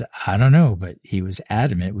Shelley goes, I don't know, but he was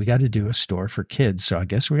adamant. We got to do a store for kids. So I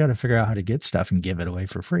guess we got to figure out how to get stuff and give it away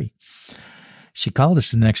for free. She called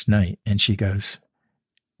us the next night and she goes,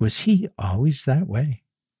 was he always that way?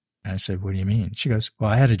 And I said, what do you mean? She goes, well,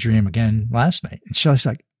 I had a dream again last night. And Shelley's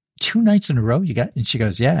like, 2 nights in a row you got? And she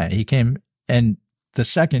goes, yeah, he came. And the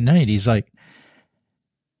second night he's like,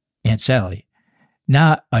 Aunt Sally,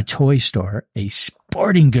 not a toy store, a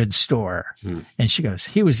sporting goods store. And she goes,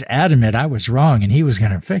 he was adamant I was wrong and he was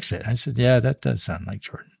going to fix it. I said, yeah, that does sound like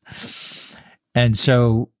Jordan. And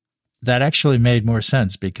so that actually made more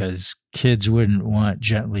sense because kids wouldn't want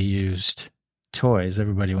gently used toys.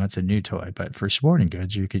 Everybody wants a new toy, but for sporting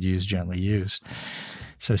goods, you could use gently used.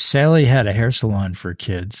 So Sally had a hair salon for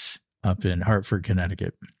kids up in Hartford,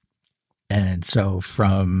 Connecticut. And so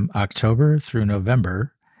from October through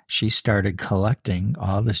November, she started collecting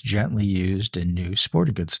all this gently used and new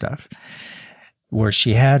sporting goods stuff. Where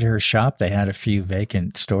she had her shop, they had a few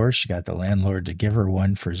vacant stores. She got the landlord to give her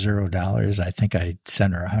one for $0. I think I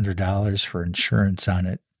sent her $100 for insurance on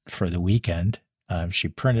it for the weekend. She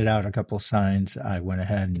printed out a couple signs. I went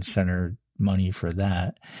ahead and sent her money for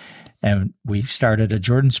that. And we started a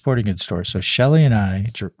Jordan sporting goods store. So Shelley and I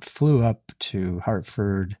flew up to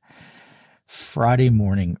Hartford Friday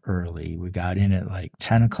morning early. We got in at like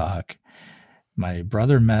 10 o'clock. My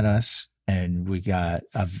brother met us and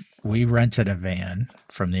we rented a van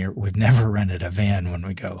from the, we've never rented a van when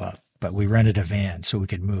we go up, but we rented a van so we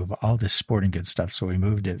could move all this sporting goods stuff. So we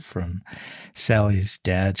moved it from Sally's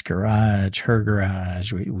dad's garage, her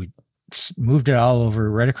garage. We moved it all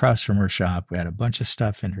over right across from her shop. We had a bunch of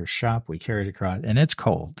stuff in her shop. We carried it across, and it's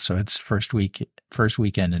cold. So it's first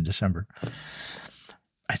weekend in December.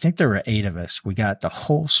 I think there were 8 of us. We got the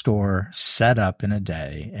whole store set up in a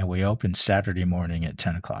day, and we opened Saturday morning at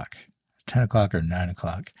 10 o'clock or 9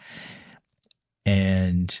 o'clock.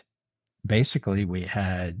 And basically we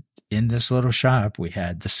had, in this little shop, we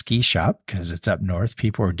had the ski shop because it's up north.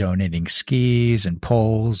 People were donating skis and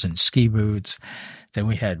poles and ski boots. Then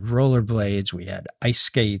we had rollerblades. We had ice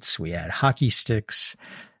skates. We had hockey sticks.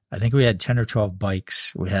 I think we had 10 or 12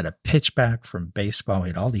 bikes. We had a pitchback from baseball. We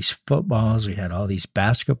had all these footballs. We had all these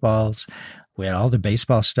basketballs. We had all the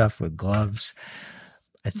baseball stuff with gloves.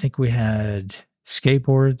 I think we had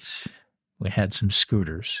skateboards. We had some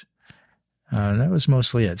scooters. That was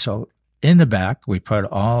mostly it. So in the back, we put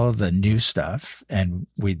all the new stuff and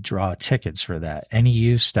we draw tickets for that. Any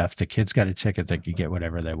used stuff, the kids got a ticket. They could get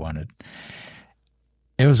whatever they wanted.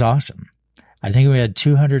 It was awesome. I think we had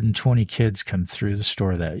 220 kids come through the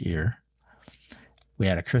store that year. We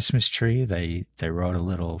had a Christmas tree. They wrote a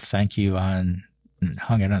little thank you on and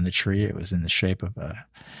hung it on the tree. It was in the shape of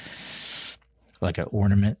like an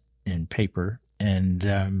ornament in paper.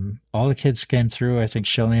 And all the kids came through. I think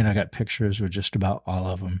Shelley and I got pictures with just about all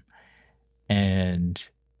of them. And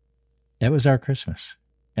it was our Christmas.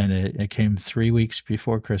 And it came 3 weeks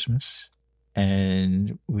before Christmas.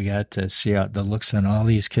 And we got to see out the looks on all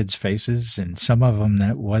these kids' faces, and some of them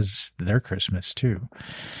that was their Christmas too.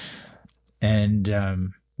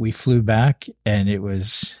 And we flew back, and it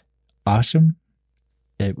was awesome.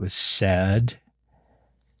 It was sad.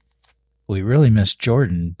 We really missed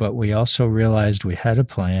Jordan, but we also realized we had a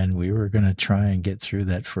plan. We were going to try and get through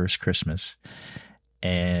that first Christmas,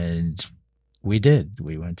 and we did.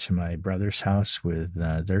 We went to my brother's house with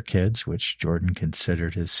their kids, which Jordan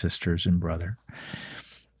considered his sisters and brother.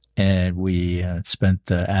 And we spent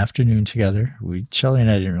the afternoon together. Shelley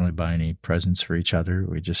and I didn't really buy any presents for each other.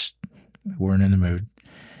 We just weren't in the mood.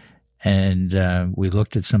 And we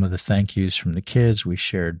looked at some of the thank yous from the kids. We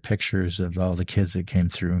shared pictures of all the kids that came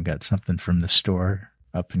through and got something from the store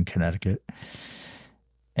up in Connecticut.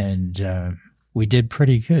 And we did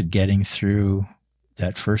pretty good getting through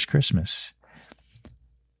that first Christmas.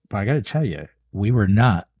 But I got to tell you, we were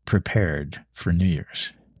not prepared for New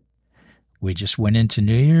Year's. We just went into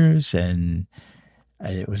New Year's, and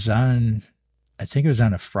it was on, I think it was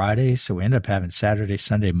on a Friday. So we ended up having Saturday,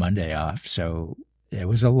 Sunday, Monday off. So it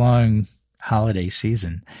was a long holiday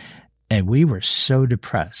season. And we were so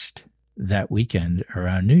depressed that weekend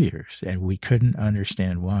around New Year's, and we couldn't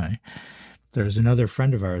understand why. There was another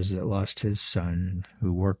friend of ours that lost his son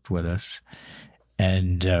who worked with us.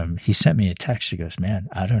 And he sent me a text. He goes, man,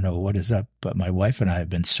 I don't know what is up, but my wife and I have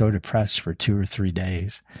been so depressed for 2 or 3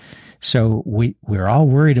 days. So we're all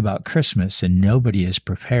worried about Christmas, and nobody is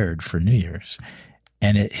prepared for New Year's.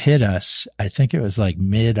 And it hit us, I think it was like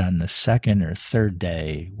mid on the second or third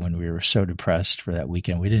day when we were so depressed for that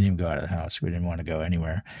weekend. We didn't even go out of the house. We didn't want to go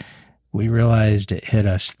anywhere. We realized it hit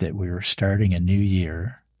us that we were starting a new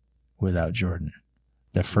year without Jordan.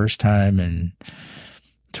 The first time in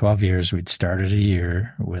 12 years we'd started a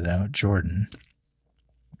year without Jordan.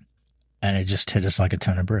 And it just hit us like a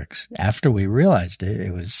ton of bricks. After we realized it,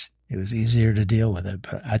 it was easier to deal with it.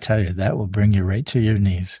 But I tell you, that will bring you right to your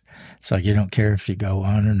knees. It's like you don't care if you go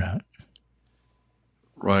on or not.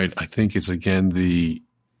 Right. I think it's, again, the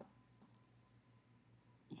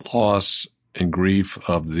loss and grief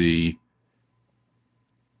of the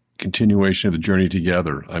continuation of the journey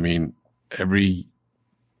together. I mean, every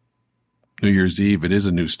New Year's Eve, it is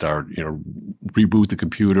a new start. Reboot the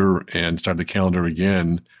computer and start the calendar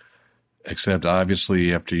again. Except,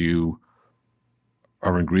 obviously, after you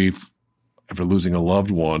are in grief, after losing a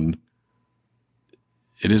loved one,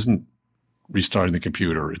 it isn't restarting the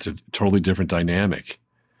computer. It's a totally different dynamic.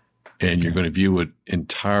 And you're going to view it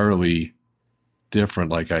entirely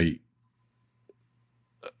different. Like there's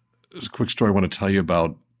a quick story I want to tell you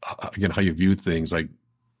about, again, how you view things. Like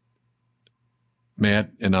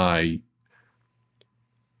Matt and I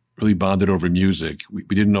really bonded over music. We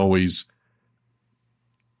didn't always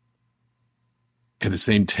have the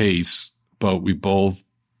same tastes, but we both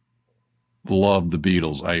loved the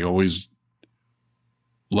Beatles. I always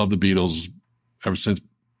loved the Beatles ever since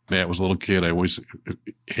Matt was a little kid. I always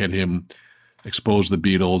had him exposed to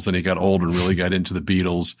the Beatles. Then he got older and really got into the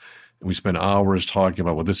Beatles. And we spent hours talking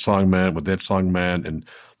about what this song meant, what that song meant, and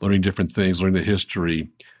learning different things, learning the history.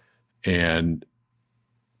 And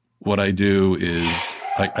what I do is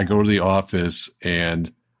I go to the office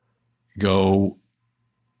and go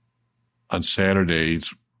on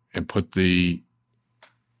Saturdays and put the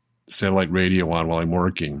satellite radio on while I'm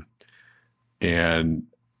working. And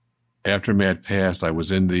after Matt passed, I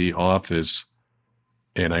was in the office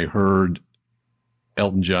and I heard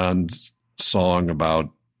Elton John's song about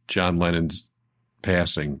John Lennon's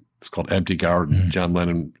passing. It's called Empty Garden. Mm-hmm. John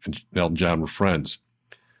Lennon and Elton John were friends.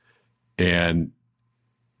 And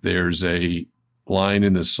there's a line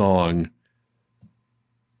in the song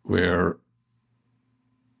where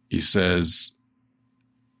he says,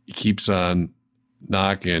 he keeps on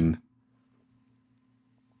knocking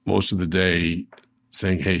most of the day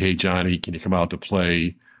saying, hey, Johnny, can you come out to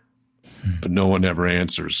play? But no one ever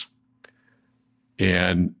answers.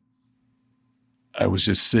 And I was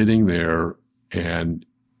just sitting there, and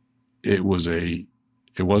it wasn't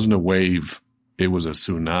a wave, it was a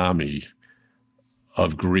tsunami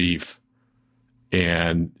of grief.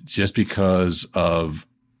 And just because of,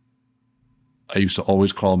 I used to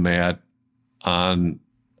always call Matt on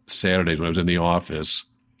Saturdays when I was in the office,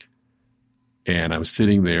 and I was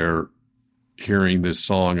sitting there hearing this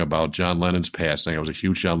song about John Lennon's passing. I was a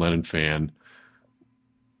huge John Lennon fan.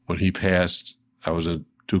 When he passed, I was at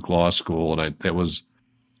Duke Law School, and that was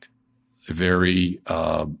a very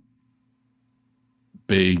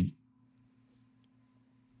big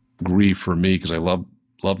grief for me because I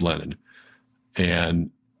loved Lennon.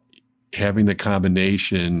 And having the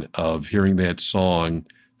combination of hearing that song,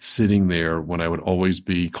 sitting there when I would always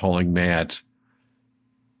be calling Matt,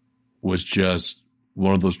 was just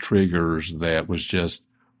one of those triggers that was just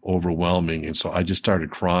overwhelming. And so I just started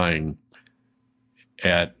crying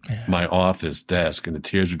at my office desk, and the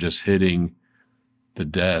tears were just hitting the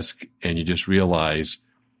desk. And you just realize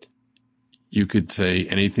you could say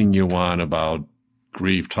anything you want about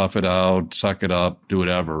grief, tough it out, suck it up, do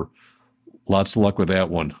whatever. Lots of luck with that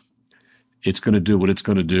one. It's going to do what it's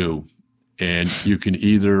going to do. And you can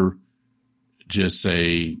either just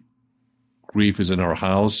say, grief is in our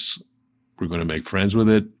house, we're going to make friends with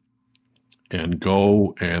it, and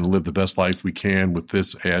go and live the best life we can with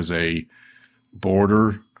this as a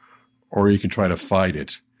border, or you can try to fight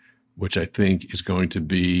it, which I think is going to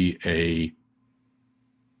be a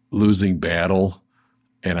losing battle.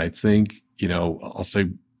 And I think, I'll say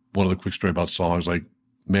one of the quick story about songs, like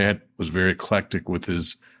Matt was very eclectic with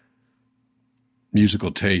his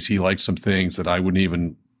musical taste. He liked some things that I wouldn't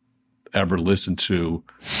even ever listen to.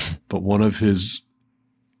 But one of his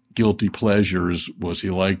guilty pleasures was he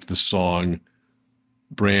liked the song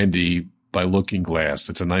Brandy by Looking Glass.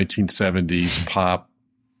 It's a 1970s pop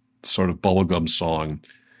sort of bubblegum song.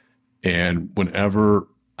 And whenever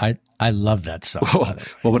I love that song.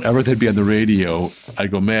 Well, whenever they'd be on the radio, I'd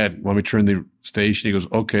go, Matt, want me to turn the station? He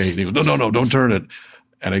goes, okay. And he goes, no, don't turn it.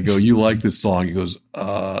 And I go, you like this song? He goes,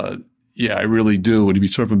 yeah, I really do. And he'd be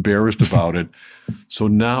sort of embarrassed about it. So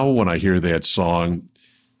now when I hear that song,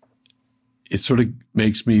 it sort of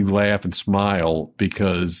makes me laugh and smile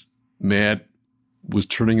because Matt was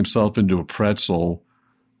turning himself into a pretzel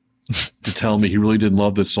to tell me he really didn't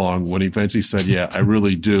love this song when he eventually said, yeah, I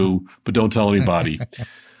really do, but don't tell anybody.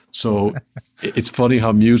 So it's funny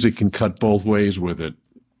how music can cut both ways with it.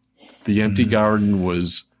 The Empty Garden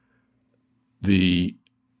was the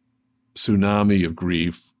tsunami of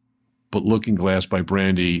grief, but Looking Glass by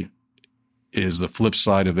Brandy is the flip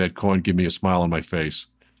side of that coin. Give me a smile on my face.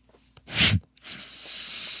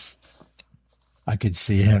 I could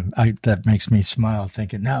see him. That makes me smile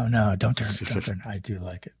thinking, no, don't turn it. I do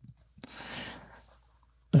like it.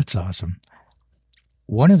 That's awesome.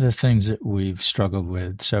 One of the things that we've struggled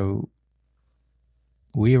with, so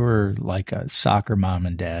we were like a soccer mom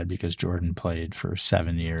and dad because Jordan played for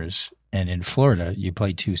 7 years. And in Florida, you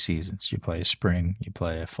play 2 seasons. You play a spring, you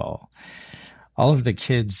play a fall. All of the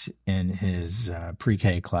kids in his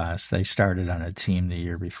pre-K class, they started on a team the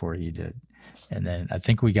year before he did. And then I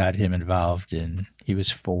think we got him involved he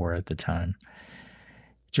was 4 at the time.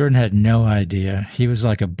 Jordan had no idea. He was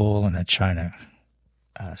like a bull in a china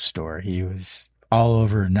store. He was all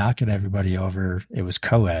over, knocking everybody over. It was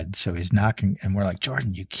co-ed, so he's knocking, and we're like,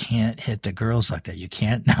 Jordan, you can't hit the girls like that. You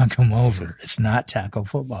can't knock them over. It's not tackle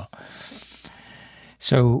football.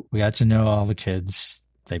 So we got to know all the kids.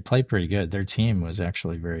 They played pretty good. Their team was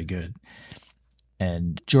actually very good.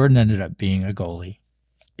 And Jordan ended up being a goalie.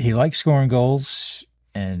 He liked scoring goals,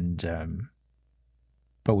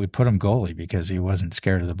 but we put him goalie because he wasn't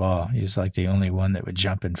scared of the ball. He was like the only one that would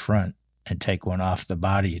jump in front and take one off the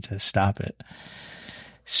body to stop it.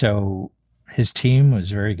 So his team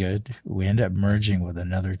was very good. We ended up merging with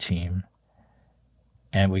another team,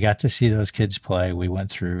 and we got to see those kids play. We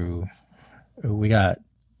got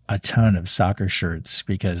a ton of soccer shirts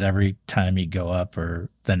because every time he'd go up or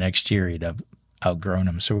the next year he'd have outgrown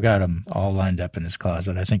them. So we got them all lined up in his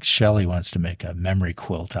closet. I think Shelly wants to make a memory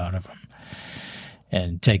quilt out of them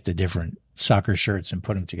and take the different soccer shirts and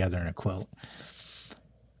put them together in a quilt.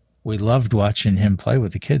 We loved watching him play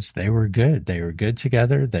with the kids. They were good. They were good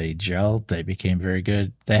together. They gelled. They became very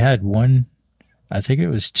good. They had I think it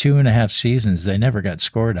was 2.5 seasons. They never got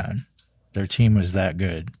scored on. Their team was that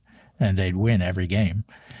good, and they'd win every game.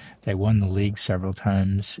 They won the league several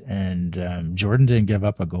times, and Jordan didn't give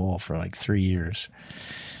up a goal for like 3 years.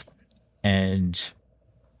 And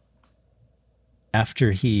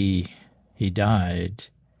after he died,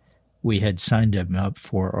 we had signed him up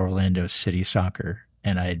for Orlando City Soccer,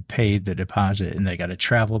 and I had paid the deposit, and they got a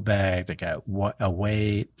travel bag. They got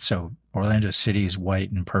away. So Orlando City's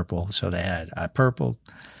white and purple. So they had a purple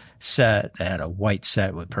set. They had a white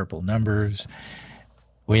set with purple numbers.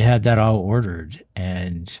 We had that all ordered,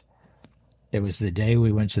 and it was the day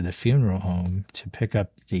we went to the funeral home to pick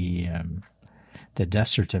up the death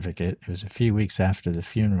certificate. It was a few weeks after the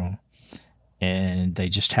funeral, and they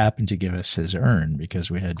just happened to give us his urn because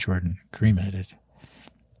we had Jordan cremated.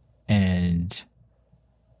 And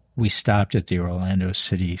we stopped at the Orlando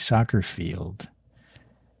City soccer field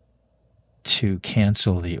to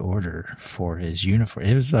cancel the order for his uniform.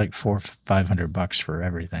 It was like $500 for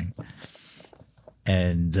everything.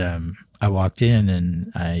 And I walked in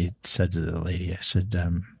and I said to the lady, I said,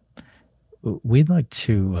 we'd like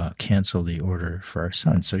to cancel the order for our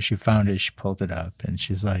son. So she found it, she pulled it up, and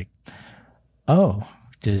she's like, oh,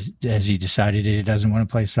 has he decided he doesn't want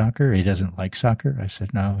to play soccer? He doesn't like soccer? I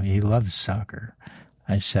said, no, he loves soccer.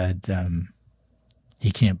 I said,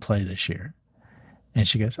 he can't play this year. And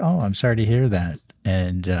she goes, oh, I'm sorry to hear that.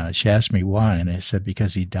 And she asked me why, and I said,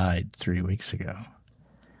 because he died 3 weeks ago.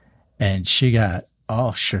 And she got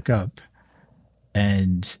all shook up.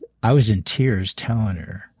 And I was in tears telling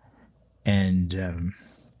her, and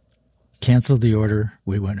canceled the order.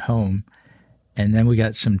 We went home. And then we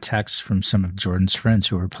got some texts from some of Jordan's friends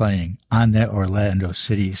who were playing on that Orlando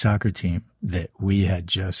City soccer team that we had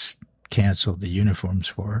just canceled the uniforms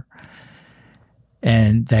for.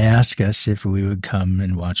 And they asked us if we would come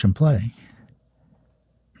and watch them play.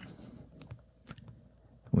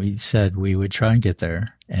 We said we would try and get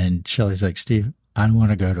there. And Shelly's like, Steve, I don't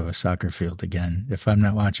want to go to a soccer field again. If I'm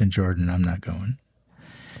not watching Jordan, I'm not going.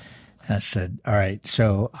 And I said, all right.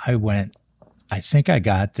 So I went. I think I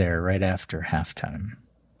got there right after halftime.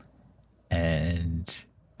 And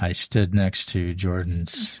I stood next to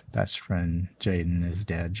Jordan's best friend, Jaden, his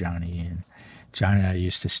dad, Johnny. And Johnny and I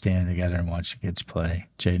used to stand together and watch the kids play.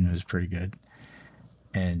 Jaden was pretty good.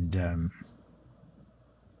 And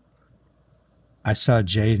I saw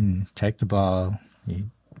Jaden take the ball. He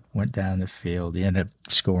went down the field. He ended up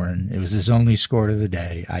scoring. It was his only score of the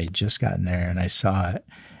day. I had just gotten there, and I saw it.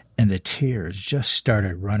 And the tears just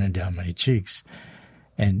started running down my cheeks.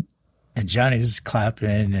 And Johnny's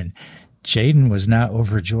clapping, and Jaden was not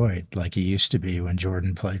overjoyed like he used to be when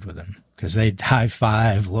Jordan played with him, because they'd high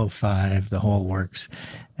five, low five, the whole works.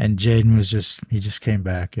 And Jaden he just came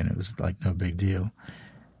back and it was like no big deal.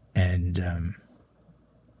 And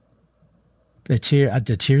the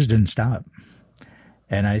tears didn't stop.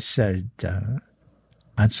 And I said,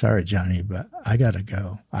 I'm sorry, Johnny, but I got to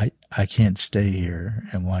go. I can't stay here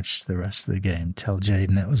and watch the rest of the game. Tell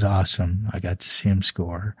Jaden it was awesome. I got to see him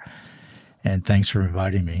score. And thanks for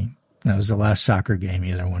inviting me. That was the last soccer game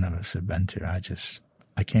either one of us had been to.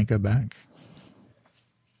 I can't go back.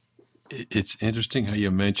 It's interesting how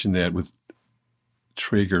you mentioned that with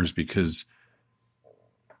triggers, because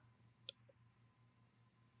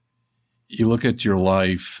you look at your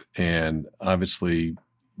life and obviously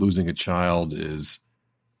losing a child is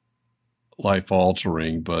life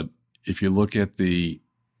altering. But if you look at the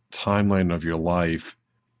timeline of your life,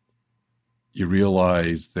 you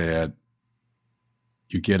realize that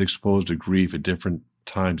you get exposed to grief at different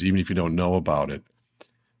times, even if you don't know about it.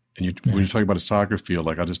 And when you're talking about a soccer field,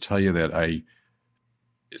 like I'll just tell you that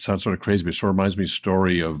it sounds sort of crazy, but it sort of reminds me of a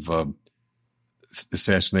story of the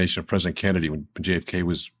assassination of President Kennedy when JFK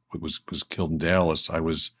was killed in Dallas. I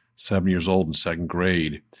was 7 years old in second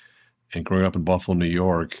grade, and growing up in Buffalo, New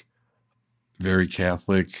York, very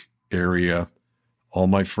Catholic area. All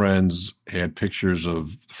my friends had pictures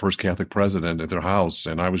of the first Catholic president at their house,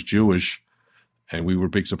 and I was Jewish, and we were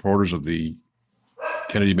big supporters of the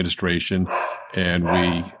Kennedy administration.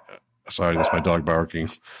 And sorry, that's my dog barking.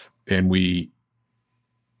 And we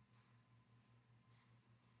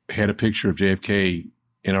had a picture of JFK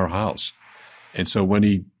in our house. And so when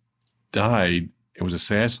he died and was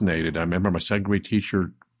assassinated, I remember my second grade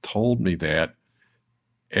teacher told me that.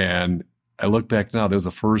 And I look back now, that was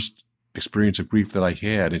the first experience of grief that I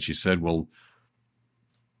had. And she said, well,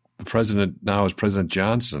 the president now is President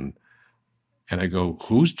Johnson. And I go,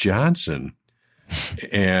 who's Johnson?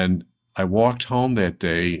 And I walked home that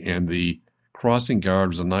day, and the crossing guard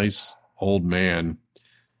was a nice old man.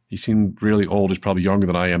 He seemed really old. He's probably younger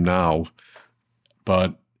than I am now.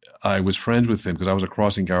 But I was friends with him because I was a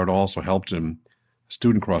crossing guard also, helped him,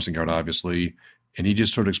 student crossing guard, obviously. And he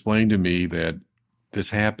just sort of explained to me that this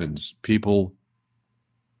happens. People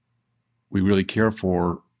we really care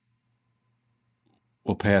for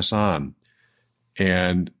will pass on.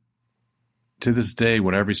 And to this day,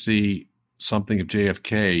 whenever I see something of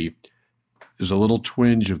JFK, there's a little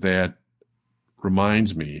twinge of that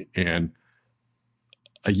reminds me. And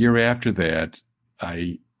a year after that,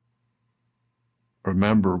 I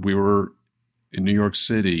remember we were in New York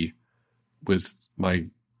City with my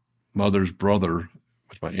mother's brother,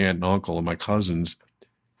 with my aunt and uncle and my cousins,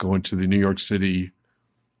 going to the New York City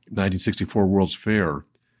 1964 World's Fair.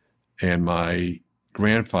 And my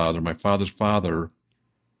grandfather, my father's father,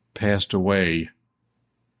 passed away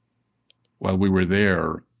while we were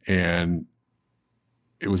there. And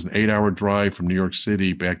it was an 8-hour drive from New York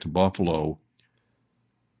City back to Buffalo.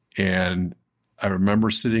 And I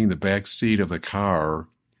remember sitting in the back seat of the car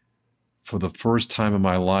for the first time in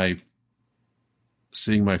my life,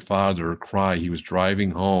 seeing my father cry. He was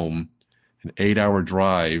driving home, an 8-hour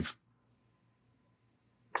drive,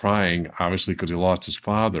 crying, obviously, because he lost his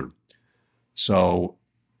father. So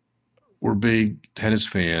we're big tennis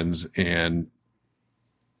fans, and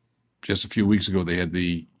just a few weeks ago, they had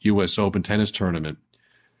the U.S. Open tennis tournament,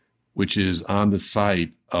 which is on the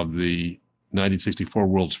site of the 1964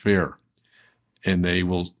 World's Fair. And they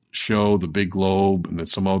will show the big globe and that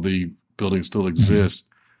some of the buildings still exist.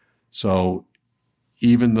 So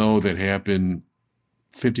even though that happened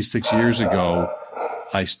 56 years ago,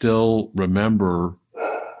 I still remember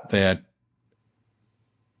that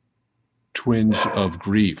twinge of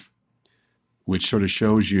grief, which sort of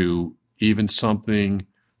shows you even something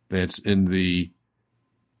that's in the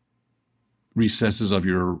recesses of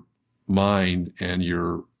your mind and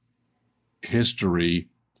your history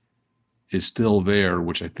is still there,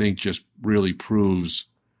 which I think just really proves,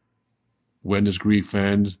 when does grief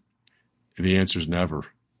end? The answer is never.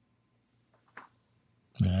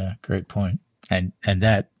 Yeah, great point. And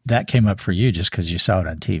that came up for you just because you saw it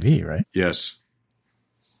on TV, right? Yes.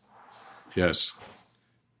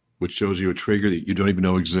 Which shows you a trigger that you don't even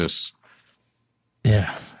know exists.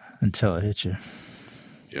 Yeah, until it hits you.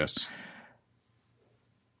 Yes.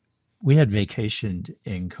 We had vacationed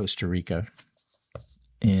in Costa Rica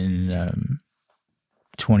in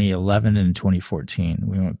 2011 and 2014.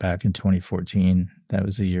 We went back in 2014. That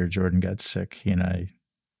was the year Jordan got sick. He and I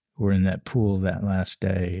were in that pool that last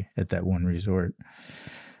day at that one resort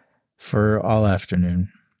for all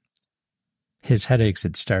afternoon. His headaches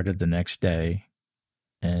had started the next day.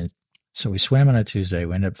 And so we swam on a Tuesday.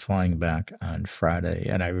 We ended up flying back on Friday.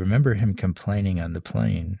 And I remember him complaining on the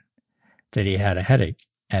plane that he had a headache.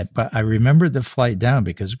 But I remembered the flight down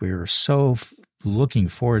because we were so looking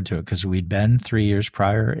forward to it because we'd been 3 years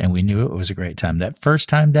prior and we knew it was a great time. That first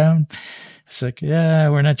time down, it's like, yeah,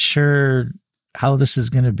 we're not sure how this is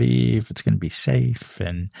going to be, if it's going to be safe.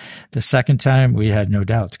 And the second time we had no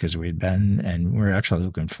doubts because we'd been and we're actually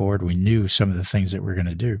looking forward. We knew some of the things that we're going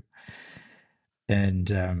to do.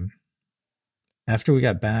 And after we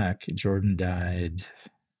got back, Jordan died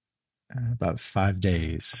about 5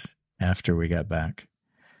 days after we got back,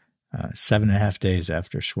 7.5 days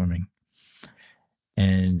after swimming.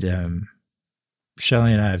 And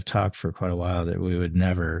Shelley and I have talked for quite a while that we would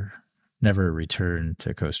never return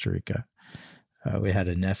to Costa Rica. We had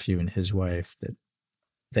a nephew and his wife that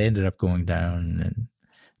they ended up going down, and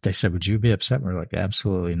they said, would you be upset? We're like,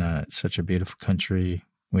 absolutely not. It's such a beautiful country.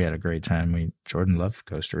 We had a great time. Jordan loved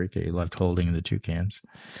Costa Rica. He loved holding the toucans.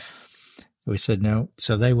 We said no.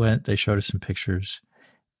 So they went, they showed us some pictures.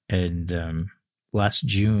 And last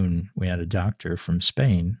June, we had a doctor from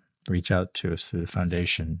Spain reach out to us through the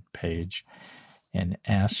foundation page and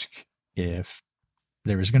ask if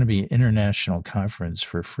there was going to be an international conference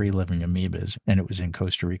for free-living amoebas, and it was in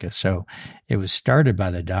Costa Rica. So it was started by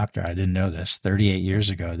the doctor, I didn't know this, 38 years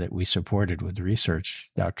ago that we supported with research,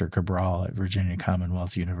 Dr. Cabral at Virginia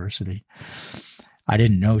Commonwealth University. I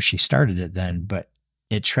didn't know she started it then, but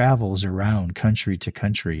it travels around country to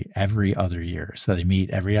country every other year. So they meet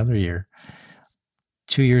every other year.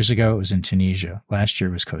 2 years ago, it was in Tunisia. Last year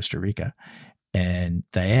was Costa Rica. And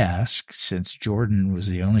they asked, since Jordan was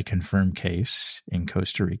the only confirmed case in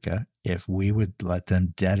Costa Rica, if we would let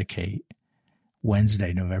them dedicate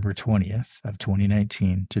Wednesday, November 20th of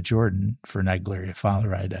 2019 to Jordan for Naegleria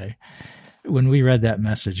fowleri Day. When we read that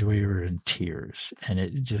message, we were in tears and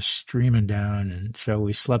it just streaming down. And so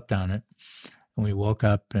we slept on it and we woke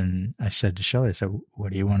up and I said to Shelley, I said,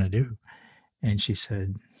 what do you want to do? And she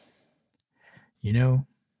said, you know,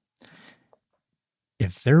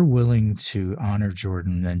 if they're willing to honor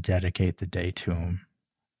Jordan and dedicate the day to him,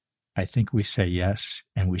 I think we say yes,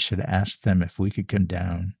 and we should ask them if we could come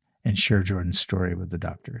down and share Jordan's story with the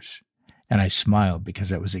doctors. And I smiled because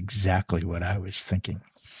that was exactly what I was thinking.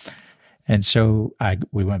 And so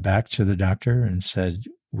we went back to the doctor and said,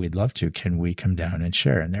 we'd love to. Can we come down and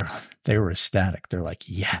share? And they were ecstatic. They're like,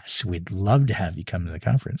 yes, we'd love to have you come to the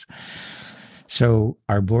conference. So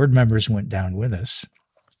our board members went down with us.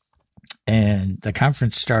 And the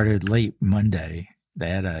conference started late Monday. They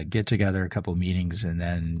had a get together, a couple meetings, and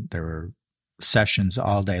then there were sessions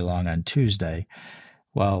all day long on Tuesday.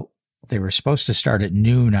 Well, they were supposed to start at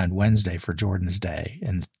noon on Wednesday for Jordan's Day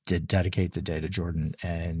and did dedicate the day to Jordan.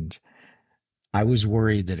 And I was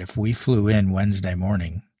worried that if we flew in Wednesday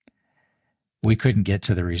morning, we couldn't get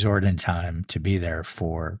to the resort in time to be there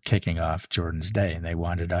for kicking off Jordan's Day. And they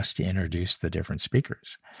wanted us to introduce the different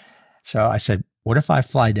speakers. So I said, what if I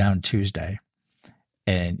fly down Tuesday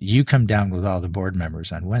and you come down with all the board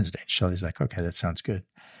members on Wednesday? And Shelley's like, okay, that sounds good.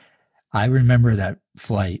 I remember that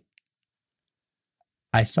flight.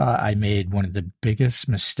 I thought I made one of the biggest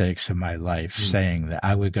mistakes of my life saying that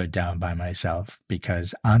I would go down by myself,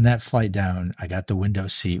 because on that flight down, I got the window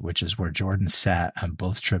seat, which is where Jordan sat on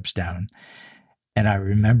both trips down. And I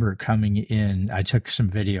remember coming in, I took some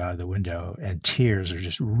video out of the window and tears are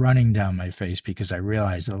just running down my face because I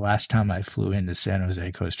realized the last time I flew into San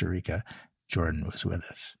Jose, Costa Rica, Jordan was with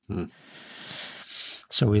us.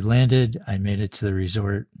 So we landed, I made it to the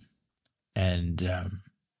resort, and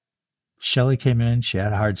Shelley came in. She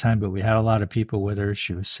had a hard time, but we had a lot of people with her.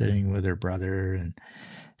 She was sitting with her brother. And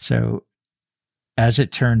so as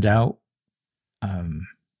it turned out,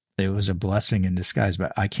 it was a blessing in disguise,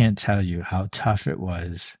 but I can't tell you how tough it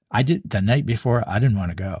was. The night before, I didn't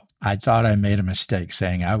want to go. I thought I made a mistake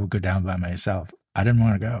saying I would go down by myself. I didn't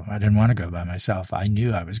want to go. I didn't want to go by myself. I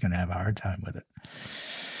knew I was going to have a hard time with it.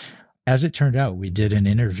 As it turned out, we did an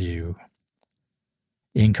interview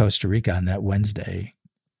in Costa Rica on that Wednesday,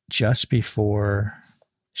 just before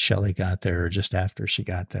Shelley got there or just after she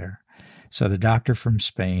got there. So the doctor from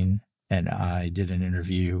Spain and I did an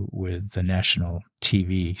interview with the national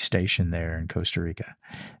TV station there in Costa Rica.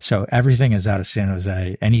 So everything is out of San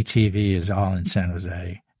Jose. Any TV is all in San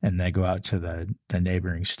Jose, and they go out to the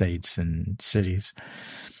neighboring states and cities.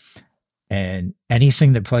 And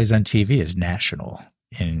anything that plays on TV is national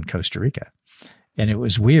in Costa Rica. And it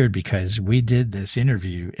was weird because we did this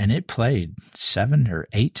interview and it played 7 or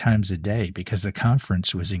 8 times a day because the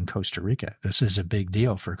conference was in Costa Rica. This is a big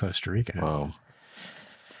deal for Costa Rica. Wow.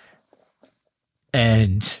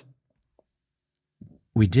 And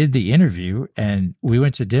we did the interview and we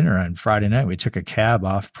went to dinner on Friday night. We took a cab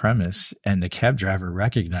off premise and the cab driver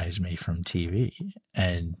recognized me from TV.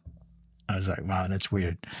 And I was like, wow, that's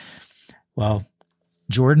weird. Well,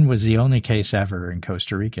 Jordan was the only case ever in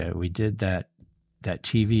Costa Rica. We did that that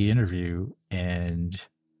TV interview, and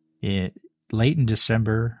late in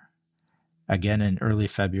December, again in early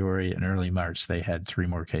February and early March, they had 3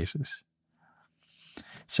 more cases.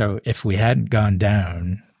 So if we hadn't gone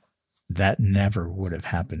down, that never would have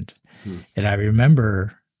happened. And I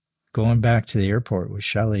remember going back to the airport with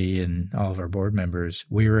Shelley and all of our board members.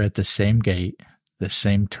 We were at the same gate, the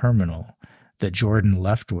same terminal that Jordan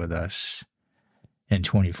left with us in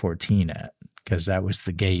 2014 at, because that was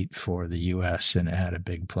the gate for the U.S. and it had a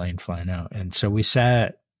big plane flying out. And so we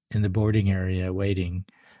sat in the boarding area waiting,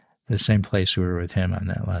 the same place we were with him on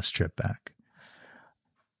that last trip back.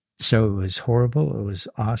 So it was horrible. It was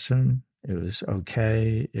awesome. It was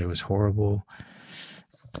okay. It was horrible.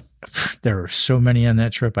 There were so many on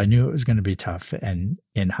that trip. I knew it was going to be tough. And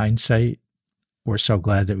in hindsight, we're so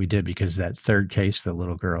glad that we did, because that third case, the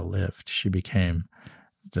little girl lived. She became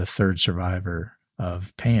the third survivor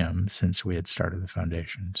of Pam since we had started the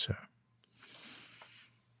foundation. So,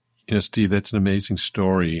 Steve, that's an amazing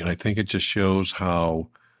story. And I think it just shows how,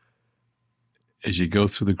 as you go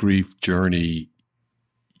through the grief journey,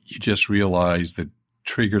 you just realize that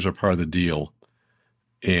triggers are part of the deal.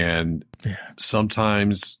 And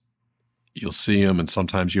sometimes you'll see them and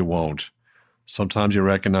sometimes you won't. Sometimes you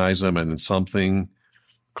recognize them and then something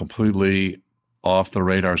completely off the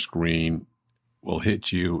radar screen will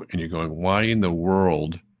hit you and you're going, why in the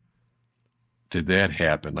world did that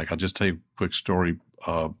happen? Like, I'll just tell you a quick story.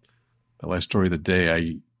 The last story of the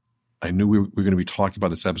day, I knew we were going to be talking about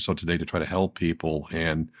this episode today to try to help people.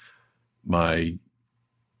 And my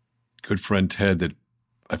good friend Ted, that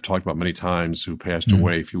I've talked about many times, who passed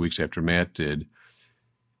away a few weeks after Matt did,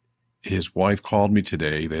 his wife called me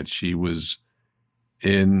today that she was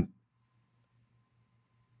in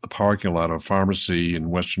the parking lot of a pharmacy in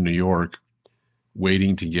Western New York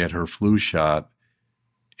waiting to get her flu shot.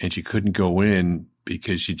 And she couldn't go in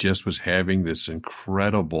because she just was having this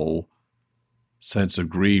incredible sense of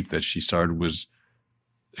grief that she was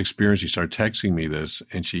experiencing. She started texting me this,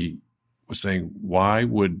 and she was saying, why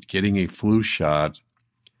would getting a flu shot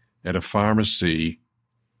at a pharmacy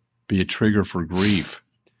be a trigger for grief?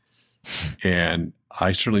 And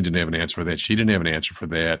I certainly didn't have an answer for that. She didn't have an answer for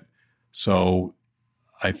that. So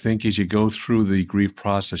I think as you go through the grief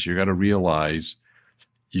process, you got to realize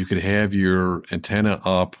you could have your antenna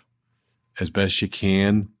up as best you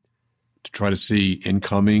can to try to see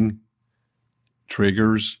incoming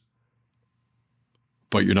triggers,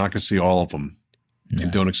 but you're not going to see all of them. No.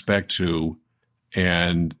 And don't expect to.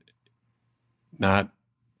 And not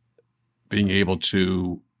being able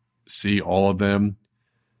to see all of them,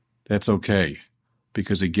 that's okay.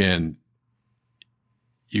 Because again,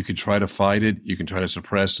 you can try to fight it, you can try to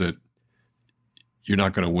suppress it, you're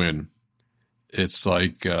not going to win. It's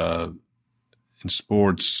like in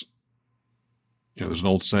sports, there's an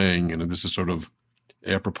old saying, and this is sort of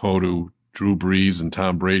apropos to Drew Brees and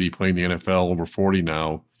Tom Brady playing the NFL over 40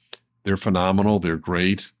 now. They're phenomenal, they're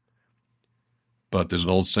great. But there's an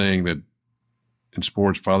old saying that in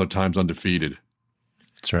sports, Father Time's undefeated.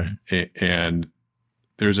 That's right. And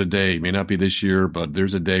there's a day, may not be this year, but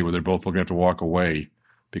there's a day where they're both going to have to walk away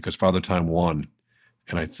because Father Time won.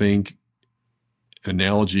 And I think an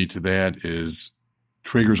analogy to that is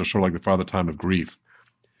triggers are sort of like the Father Time of grief.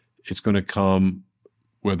 It's going to come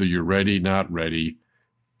whether you're ready, not ready,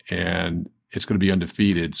 and it's going to be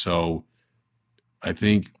undefeated. So I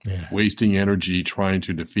think wasting energy trying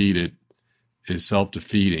to defeat it is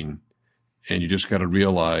self-defeating. And you just got to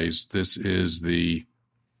realize this is the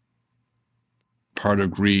part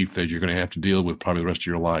of grief that you're going to have to deal with probably the rest of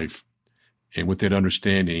your life. And with that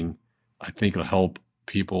understanding, I think it'll help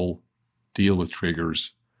people deal with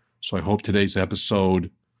triggers. So I hope today's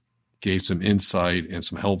episode gave some insight and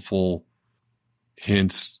some helpful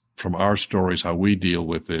hints from our stories, how we deal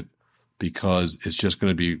with it, because it's just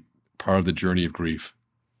going to be part of the journey of grief.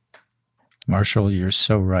 Marshall, you're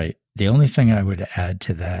so right. The only thing I would add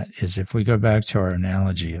to that is if we go back to our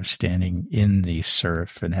analogy of standing in the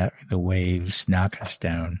surf and having the waves knock us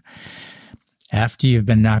down, after you've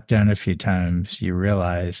been knocked down a few times, you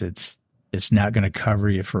realize it's not going to cover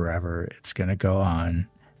you forever. It's going to go on.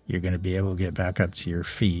 You're going to be able to get back up to your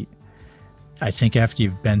feet. I think after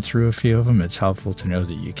you've been through a few of them, it's helpful to know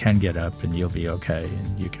that you can get up and you'll be okay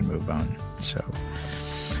and you can move on. So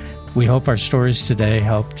we hope our stories today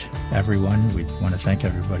helped everyone. We want to thank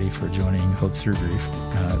everybody for joining Hope Thru Grief.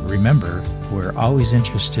 Remember, we're always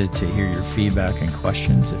interested to hear your feedback and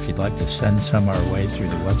questions. If you'd like to send some our way through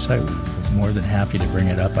the website, we're more than happy to bring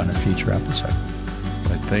it up on a future episode.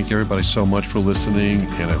 I thank everybody so much for listening,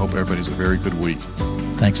 and I hope everybody has a very good week.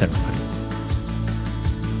 Thanks, everybody.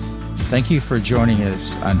 Thank you for joining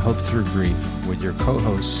us on Hope Thru Grief with your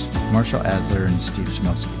co-hosts, Marshall Adler and Steve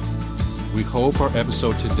Smelski. We hope our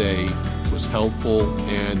episode today was helpful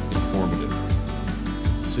and informative.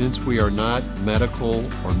 Since we are not medical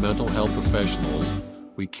or mental health professionals,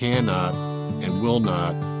 we cannot and will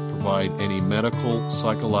not provide any medical,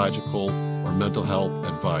 psychological, or mental health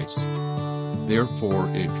advice. Therefore,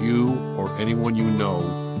 if you or anyone you know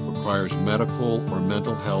requires medical or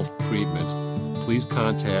mental health treatment, please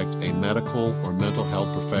contact a medical or mental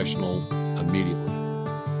health professional immediately.